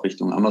du jetzt auch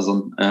Richtung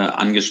Amazon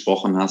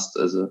angesprochen hast.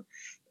 Also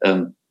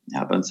bei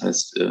uns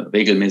heißt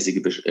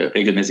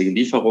regelmäßige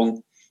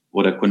Lieferung,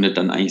 wo der Kunde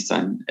dann eigentlich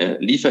sein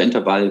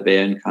Lieferintervall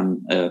wählen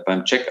kann.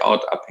 Beim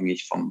Checkout,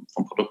 abhängig vom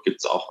Produkt,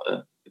 gibt's auch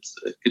einen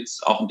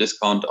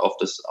Discount auf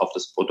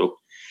das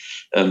Produkt.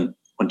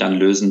 Und dann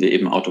lösen wir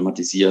eben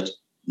automatisiert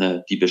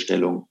die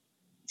Bestellung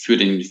für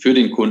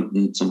den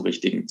Kunden zum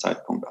richtigen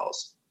Zeitpunkt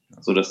aus,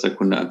 so dass der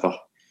Kunde einfach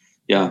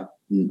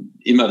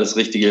immer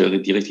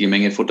die richtige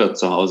Menge Futter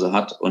zu Hause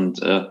hat. Und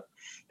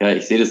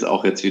ich sehe das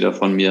auch jetzt wieder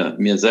von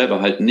mir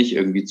selber halt nicht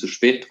irgendwie zu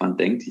spät dran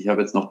denkt. Ich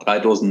habe jetzt noch 3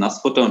 Dosen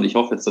Nassfutter und ich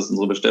hoffe jetzt, dass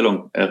unsere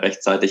Bestellung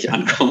rechtzeitig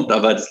ankommt.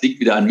 Aber das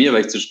liegt wieder an mir,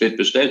 weil ich zu spät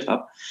bestellt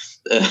habe.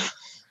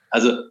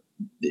 Also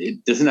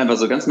das sind einfach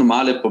so ganz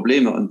normale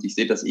Probleme und ich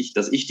sehe, dass ich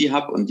die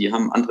habe und die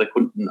haben andere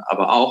Kunden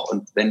aber auch.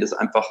 Und wenn das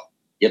einfach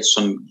jetzt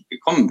schon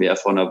gekommen wäre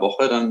vor einer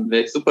Woche, dann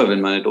wäre es super, wenn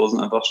meine Dosen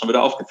einfach schon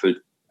wieder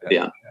aufgefüllt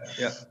wären.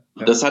 Ja.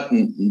 Und das hat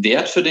einen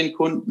Wert für den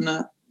Kunden.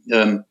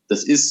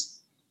 Das ist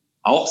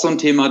Auch so ein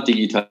Thema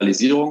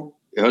Digitalisierung.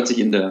 Hört sich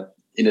in der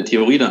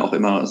Theorie dann auch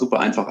immer super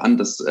einfach an,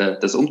 das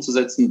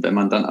umzusetzen. Wenn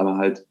man dann aber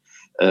halt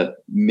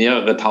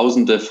mehrere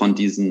Tausende von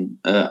diesen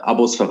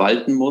Abos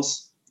verwalten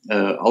muss,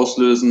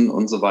 auslösen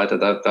und so weiter,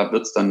 da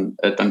wird es dann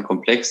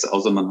komplex,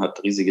 außer man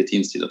hat riesige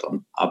Teams, die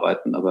daran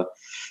arbeiten. Aber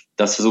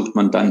das versucht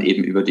man dann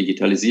eben über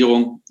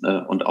Digitalisierung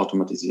und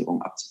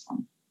Automatisierung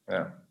abzufangen.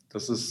 Ja,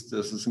 das ist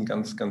ein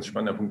ganz, ganz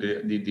spannender Punkt,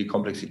 die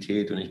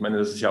Komplexität. Und ich meine,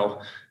 das ist ja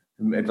auch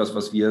etwas,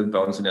 was wir bei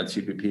uns in der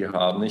CPP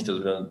haben, nicht?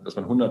 Dass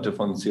man hunderte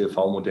von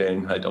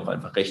CLV-Modellen halt auch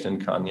einfach rechnen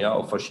kann, ja,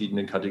 auf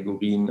verschiedenen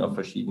Kategorien, auf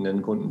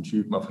verschiedenen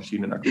Kundentypen, auf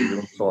verschiedenen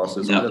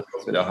Akquisition-Sources, alles,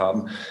 was wir da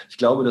haben. Ich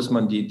glaube, dass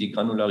man die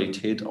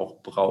Granularität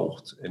auch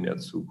braucht in der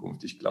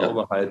Zukunft. Ich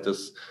glaube halt,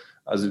 dass,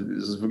 also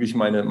es ist wirklich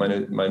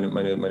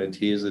meine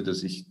These,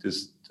 dass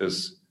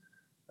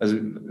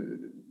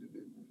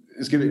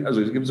es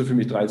gibt so für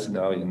mich 3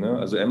 Szenarien. Ne?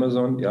 Also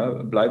Amazon,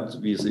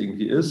 bleibt, wie es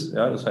irgendwie ist.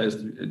 Ja? Das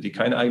heißt, die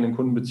keine eigenen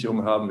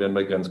Kundenbeziehungen haben, werden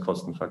bei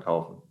Grenzkosten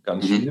verkaufen.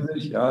 Ganz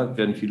schwierig,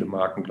 werden viele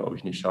Marken, glaube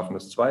ich, nicht schaffen.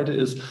 Das Zweite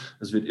ist,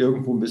 es wird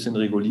irgendwo ein bisschen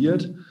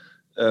reguliert.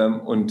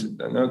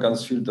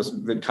 Ganz viel,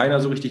 das wird keiner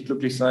so richtig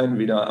glücklich sein,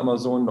 weder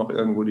Amazon noch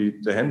irgendwo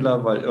der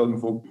Händler, weil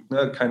irgendwo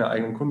keine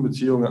eigenen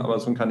Kundenbeziehungen.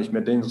 Amazon kann nicht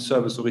mehr den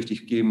Service so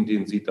richtig geben,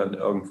 den sie dann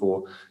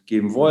irgendwo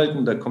geben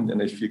wollten. Da kommt ja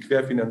nicht viel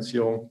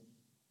Querfinanzierung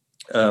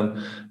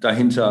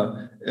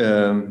dahinter,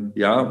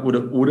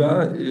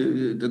 oder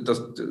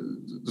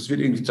das wird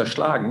irgendwie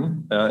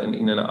zerschlagen in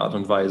irgendeiner Art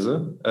und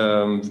Weise.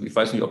 Ich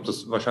weiß nicht, ob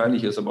das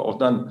wahrscheinlich ist, aber auch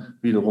dann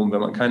wiederum,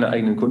 wenn man keine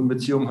eigenen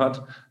Kundenbeziehungen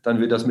hat,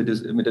 dann wird das mit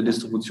der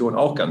Distribution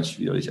auch ganz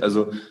schwierig.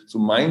 Also so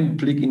mein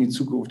Blick in die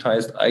Zukunft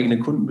heißt eigene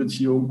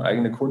Kundenbeziehungen,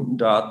 eigene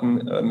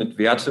Kundendaten, mit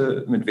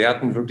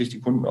Werten wirklich die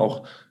Kunden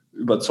auch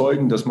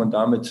überzeugen, dass man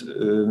da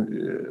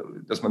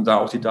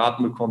auch die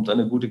Daten bekommt,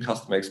 eine gute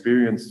Customer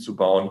Experience zu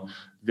bauen,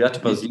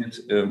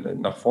 wertebasiert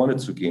nach vorne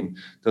zu gehen.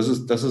 Das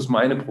ist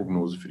meine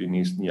Prognose für die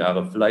nächsten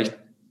Jahre. Vielleicht,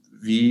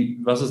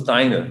 was ist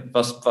deine?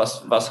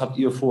 Was habt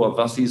ihr vor?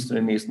 Was siehst du in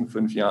den nächsten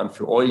 5 Jahren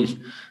für euch,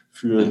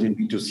 für den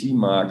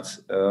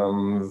B2C-Markt?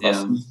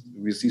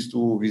 Wie siehst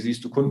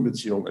du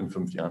Kundenbeziehungen in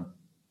 5 Jahren?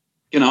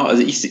 Genau,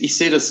 also ich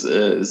sehe das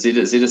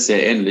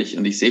sehr ähnlich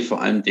und ich sehe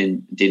vor allem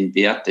den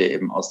Wert, der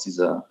eben aus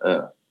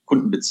dieser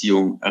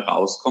Kundenbeziehung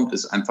herauskommt,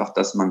 ist einfach,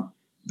 dass man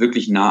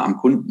wirklich nah am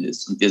Kunden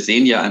ist. Und wir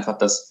sehen ja einfach,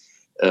 dass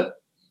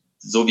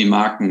so wie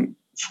Marken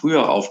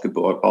früher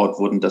aufgebaut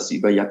wurden, dass sie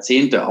über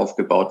Jahrzehnte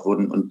aufgebaut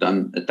wurden und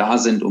dann da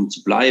sind, um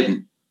zu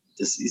bleiben.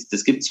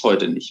 Das gibt's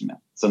heute nicht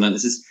mehr, sondern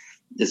es ist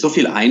so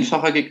viel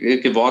einfacher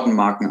geworden,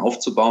 Marken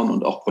aufzubauen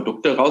und auch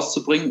Produkte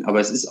rauszubringen, aber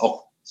es ist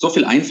auch so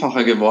viel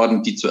einfacher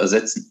geworden, die zu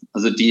ersetzen.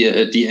 Also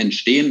die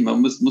entstehen,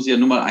 man muss ja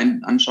nur mal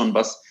anschauen,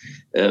 was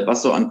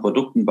so an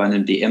Produkten bei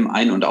einem DM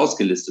ein- und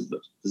ausgelistet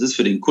wird. Das ist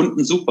für den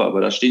Kunden super,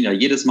 aber da stehen ja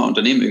jedes Mal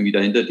Unternehmen irgendwie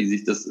dahinter, die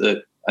sich das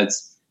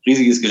als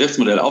riesiges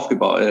Geschäftsmodell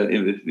aufgebaut,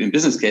 im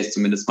Business Case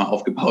zumindest mal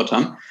aufgebaut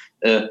haben,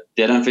 der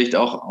dann vielleicht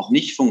auch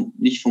nicht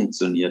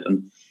funktioniert.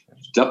 Und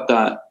ich glaube,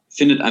 da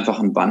findet einfach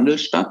ein Wandel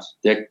statt.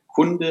 Der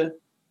Kunde,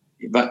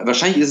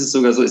 wahrscheinlich ist es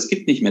sogar so, es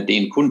gibt nicht mehr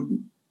den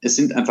Kunden. Es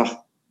sind einfach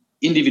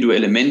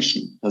individuelle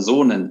Menschen,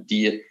 Personen,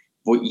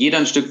 wo jeder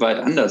ein Stück weit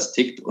anders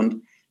tickt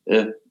und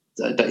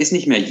da ist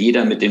nicht mehr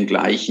jeder mit dem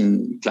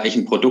gleichen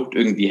Produkt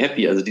irgendwie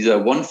happy. Also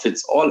dieser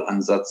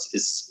One-Fits-All-Ansatz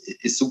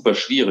ist super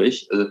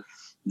schwierig. Also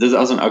das ist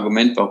auch so ein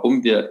Argument,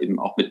 warum wir eben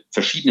auch mit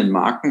verschiedenen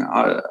Marken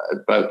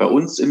bei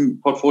uns im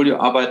Portfolio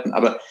arbeiten,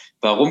 aber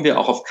warum wir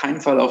auch auf keinen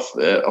Fall auf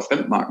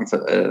Fremdmarken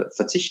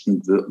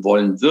verzichten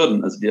wollen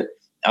würden. Also wir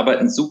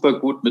arbeiten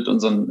super gut mit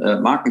unseren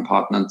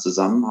Markenpartnern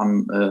zusammen,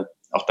 haben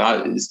auch da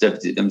ist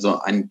so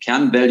ein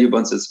Kernvalue bei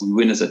uns ist We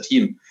Win as a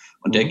Team.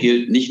 Und der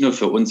gilt nicht nur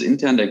für uns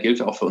intern, der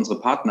gilt auch für unsere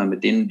Partner,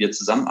 mit denen wir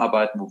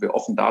zusammenarbeiten, wo wir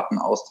offen Daten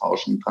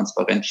austauschen,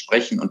 transparent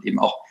sprechen und eben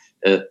auch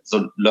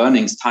so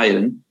Learnings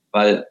teilen.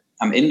 Weil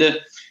am Ende,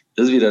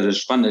 das ist wieder das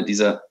Spannende,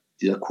 dieser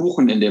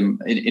Kuchen in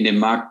dem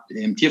Markt,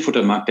 im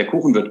Tierfuttermarkt, der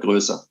Kuchen wird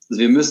größer. Also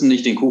wir müssen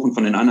nicht den Kuchen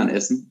von den anderen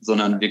essen,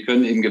 sondern wir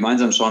können eben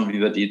gemeinsam schauen,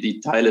 wie wir die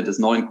Teile des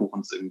neuen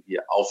Kuchens irgendwie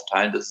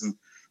aufteilen. Das ist eine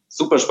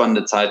super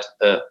spannende Zeit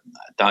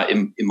da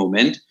im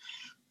Moment.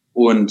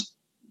 Und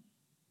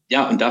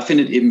da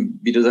findet eben,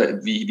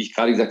 wie ich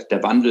gerade gesagt habe,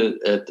 der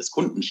Wandel des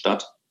Kunden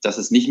statt, dass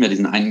es nicht mehr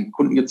diesen einen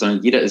Kunden gibt,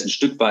 sondern jeder ist ein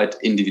Stück weit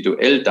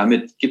individuell.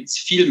 Damit gibt es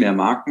viel mehr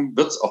Marken,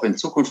 wird es auch in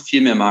Zukunft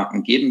viel mehr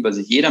Marken geben, weil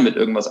sich jeder mit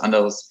irgendwas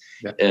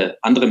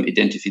anderem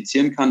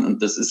identifizieren kann.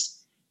 Und das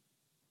ist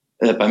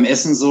beim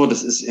Essen so,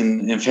 das ist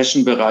im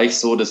Fashion-Bereich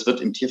so, das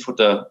wird im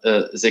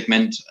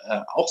Tierfutter-Segment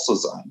auch so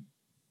sein.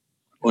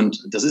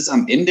 Und das ist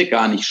am Ende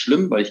gar nicht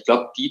schlimm, weil ich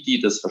glaube, die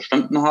das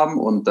verstanden haben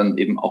und dann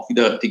eben auch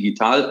wieder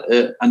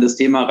digital an das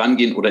Thema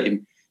rangehen oder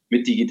eben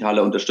mit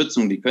digitaler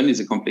Unterstützung, die können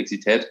diese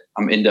Komplexität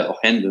am Ende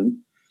auch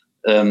handeln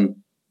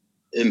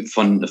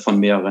von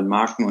mehreren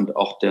Marken und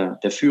auch der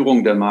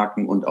Führung der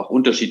Marken und auch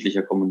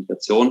unterschiedlicher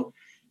Kommunikation.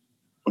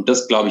 Und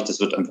das, glaube ich, das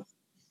wird einfach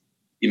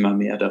immer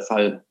mehr der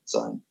Fall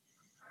sein.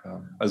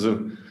 Ja, also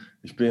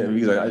ich bin, wie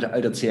gesagt,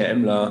 alter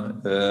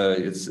CRMler,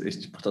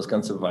 ich mache das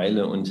ganze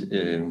Weile und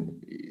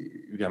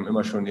wir haben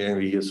immer schon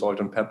irgendwie hier Salt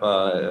and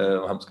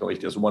Pepper, haben es, glaube ich,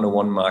 das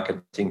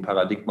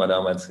One-on-One-Marketing-Paradigma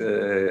damals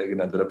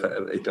genannt.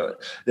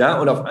 Ja,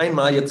 und auf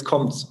einmal, jetzt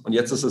kommt's und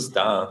jetzt ist es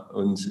da.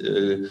 Und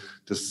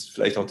das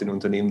vielleicht auch den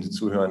Unternehmen, die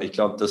zuhören. Ich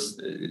glaube, das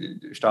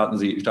starten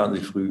Sie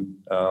früh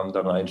da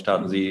rein, ich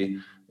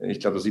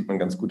glaube, das sieht man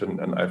ganz gut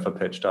an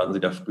Alphapad, starten Sie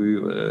da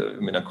früh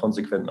mit einer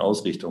konsequenten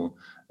Ausrichtung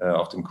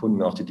auf den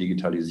Kunden, auf die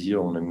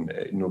Digitalisierung. Denn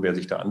nur wer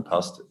sich da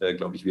anpasst,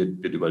 glaube ich,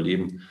 wird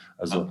überleben.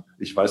 Also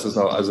ich weiß es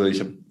noch, also ich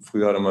habe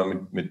früher immer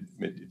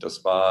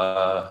das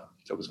war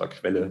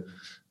Quelle,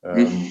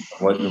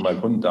 wollten wir mal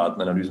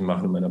Kundendatenanalysen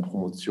machen in meiner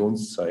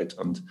Promotionszeit.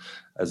 Und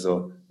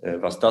also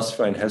was das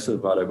für ein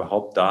Hassel war, da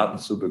überhaupt Daten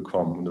zu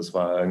bekommen. Und das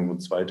war irgendwo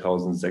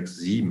 2006,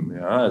 2007.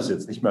 Ja, ist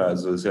jetzt nicht mehr,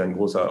 also ist ja ein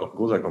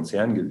großer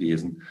Konzern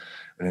gewesen.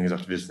 Und dann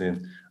gesagt,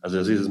 also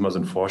das ist jetzt mal so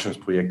ein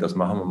Forschungsprojekt, das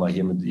machen wir mal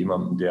hier mit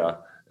jemandem,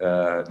 der,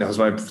 das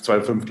war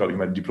 2005, glaube ich,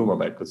 meine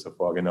Diplomarbeit kurz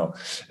davor, genau.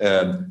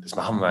 Das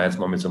machen wir jetzt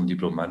mal mit so einem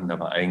Diplomanten,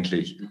 aber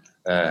eigentlich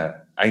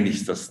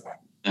ist das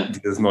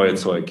dieses neue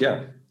Zeug, ja.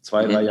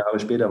 2-3 Jahre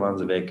später waren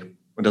sie weg.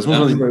 Und das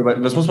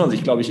muss man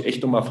sich, glaube ich,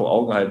 echt nochmal vor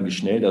Augen halten, wie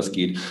schnell das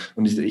geht.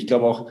 Und ich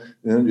glaube auch,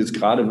 jetzt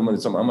gerade, wenn man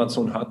jetzt am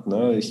Amazon hat,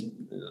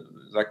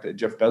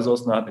 sagt Jeff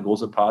Bezos, hat eine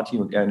große Party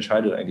und er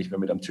entscheidet eigentlich, wer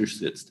mit am Tisch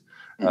sitzt.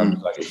 Sage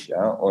ich,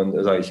 ja.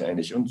 Und sage ich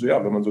eigentlich. Und so,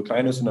 ja, wenn man so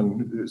klein ist, und dann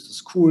ist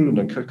das cool und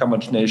dann kann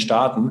man schnell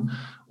starten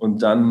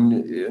und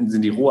dann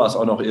sind die ROAS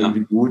auch noch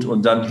irgendwie gut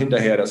und dann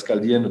hinterher das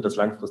Skalieren und das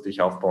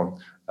langfristig aufbauen.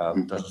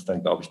 Das ist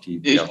dann, glaube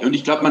ich, Und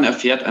ich glaube, man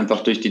erfährt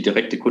einfach durch die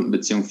direkte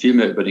Kundenbeziehung viel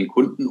mehr über den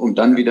Kunden, um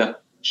dann wieder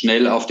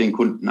schnell auf den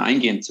Kunden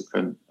eingehen zu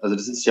können. Also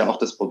das ist ja auch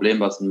das Problem,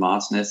 was ein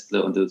Mars,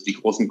 Nestle und die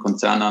großen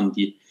Konzerne haben,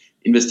 die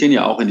investieren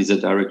ja auch in diese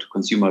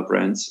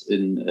Direct-to-Consumer-Brands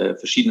in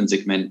verschiedenen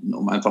Segmenten,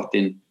 um einfach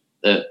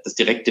das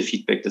direkte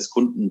Feedback des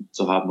Kunden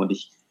zu haben. Und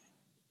ich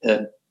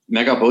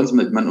merke auch bei uns,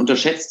 man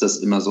unterschätzt das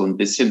immer so ein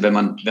bisschen, wenn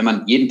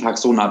man jeden Tag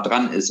so nah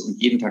dran ist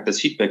und jeden Tag das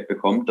Feedback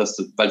bekommt,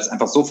 weil es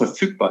einfach so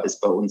verfügbar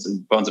ist bei uns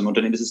im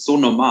Unternehmen. Das ist so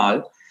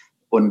normal.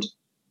 Und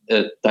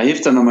da hilft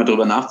es dann nochmal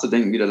drüber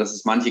nachzudenken wieder, dass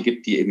es manche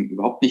gibt, die eben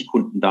überhaupt nicht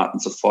Kundendaten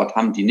sofort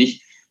haben, die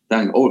nicht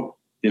sagen, oh,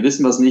 wir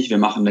wissen was nicht, wir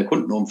machen eine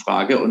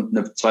Kundenumfrage und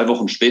 2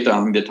 Wochen später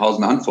haben wir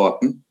 1000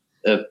 Antworten.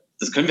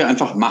 Das können wir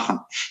einfach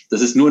machen.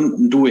 Das ist nur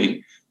ein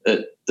Doing.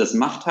 Das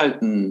macht halt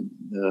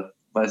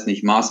weiß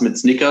nicht, Mars mit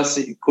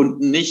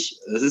Snickers-Kunden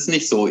nicht. Das ist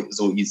nicht so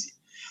easy.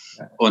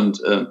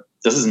 Und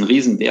das ist ein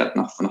Riesenwert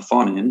nach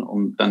vorne hin,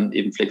 um dann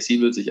eben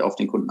flexibel sich auf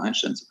den Kunden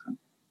einstellen zu können.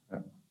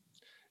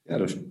 Ja,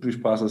 du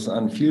sprachst es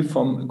an. Viel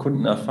vom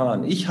Kunden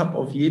erfahren. Ich habe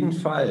auf jeden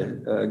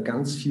Fall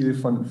ganz viel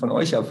von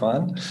euch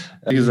erfahren.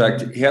 Wie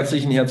gesagt,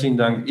 herzlichen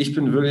Dank. Ich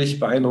bin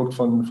wirklich beeindruckt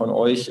von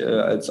euch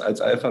als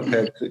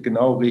Alphapad.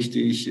 Genau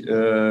richtig.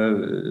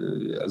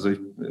 Also ich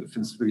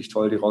finde es wirklich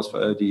toll,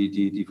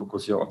 die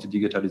Fokussierung auf die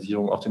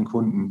Digitalisierung, auf den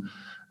Kunden.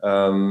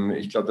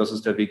 Ich glaube, das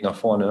ist der Weg nach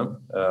vorne.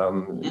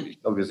 Ich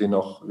glaube,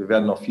 wir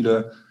werden noch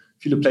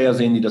viele Player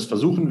sehen, die das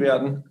versuchen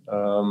werden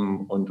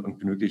und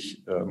bin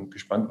wirklich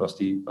gespannt, was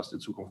die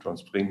Zukunft für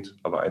uns bringt.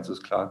 Aber eins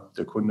ist klar,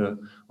 der Kunde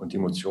und die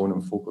Emotionen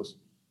im Fokus.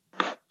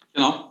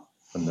 Genau.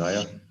 Von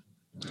daher.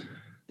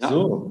 Ja,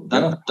 so,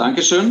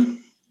 Dankeschön.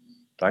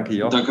 Danke,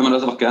 Jochen. Dann können wir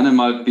das auch gerne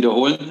mal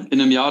wiederholen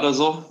in einem Jahr oder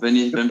so, wenn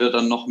wir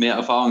dann noch mehr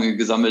Erfahrungen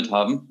gesammelt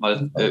haben.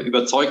 Weil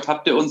überzeugt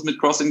habt ihr uns mit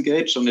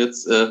CrossEngage und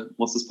jetzt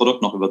muss das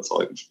Produkt noch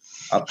überzeugen.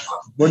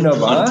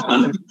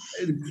 Wunderbar.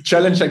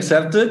 Challenge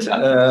accepted.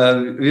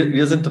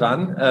 Wir sind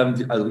dran.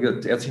 Also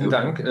herzlichen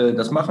Dank.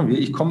 Das machen wir.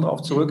 Ich komme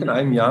darauf zurück in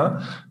einem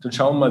Jahr. Dann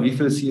schauen wir mal, wie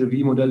viele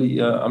CLV-Modelle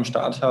ihr am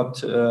Start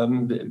habt,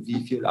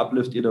 wie viel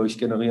Uplift ihr dadurch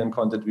generieren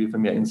konntet, wie viel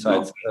mehr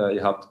Insights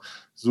ihr habt.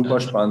 Super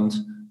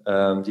spannend.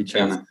 Die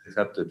Challenge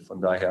accepted. Von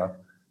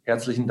daher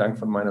herzlichen Dank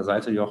von meiner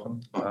Seite,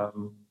 Jochen.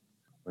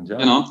 Und ja.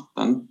 Genau,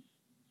 dann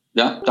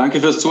danke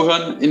fürs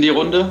Zuhören in die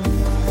Runde.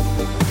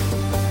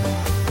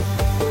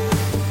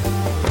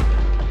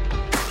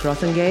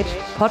 CrossEngage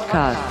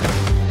Podcast.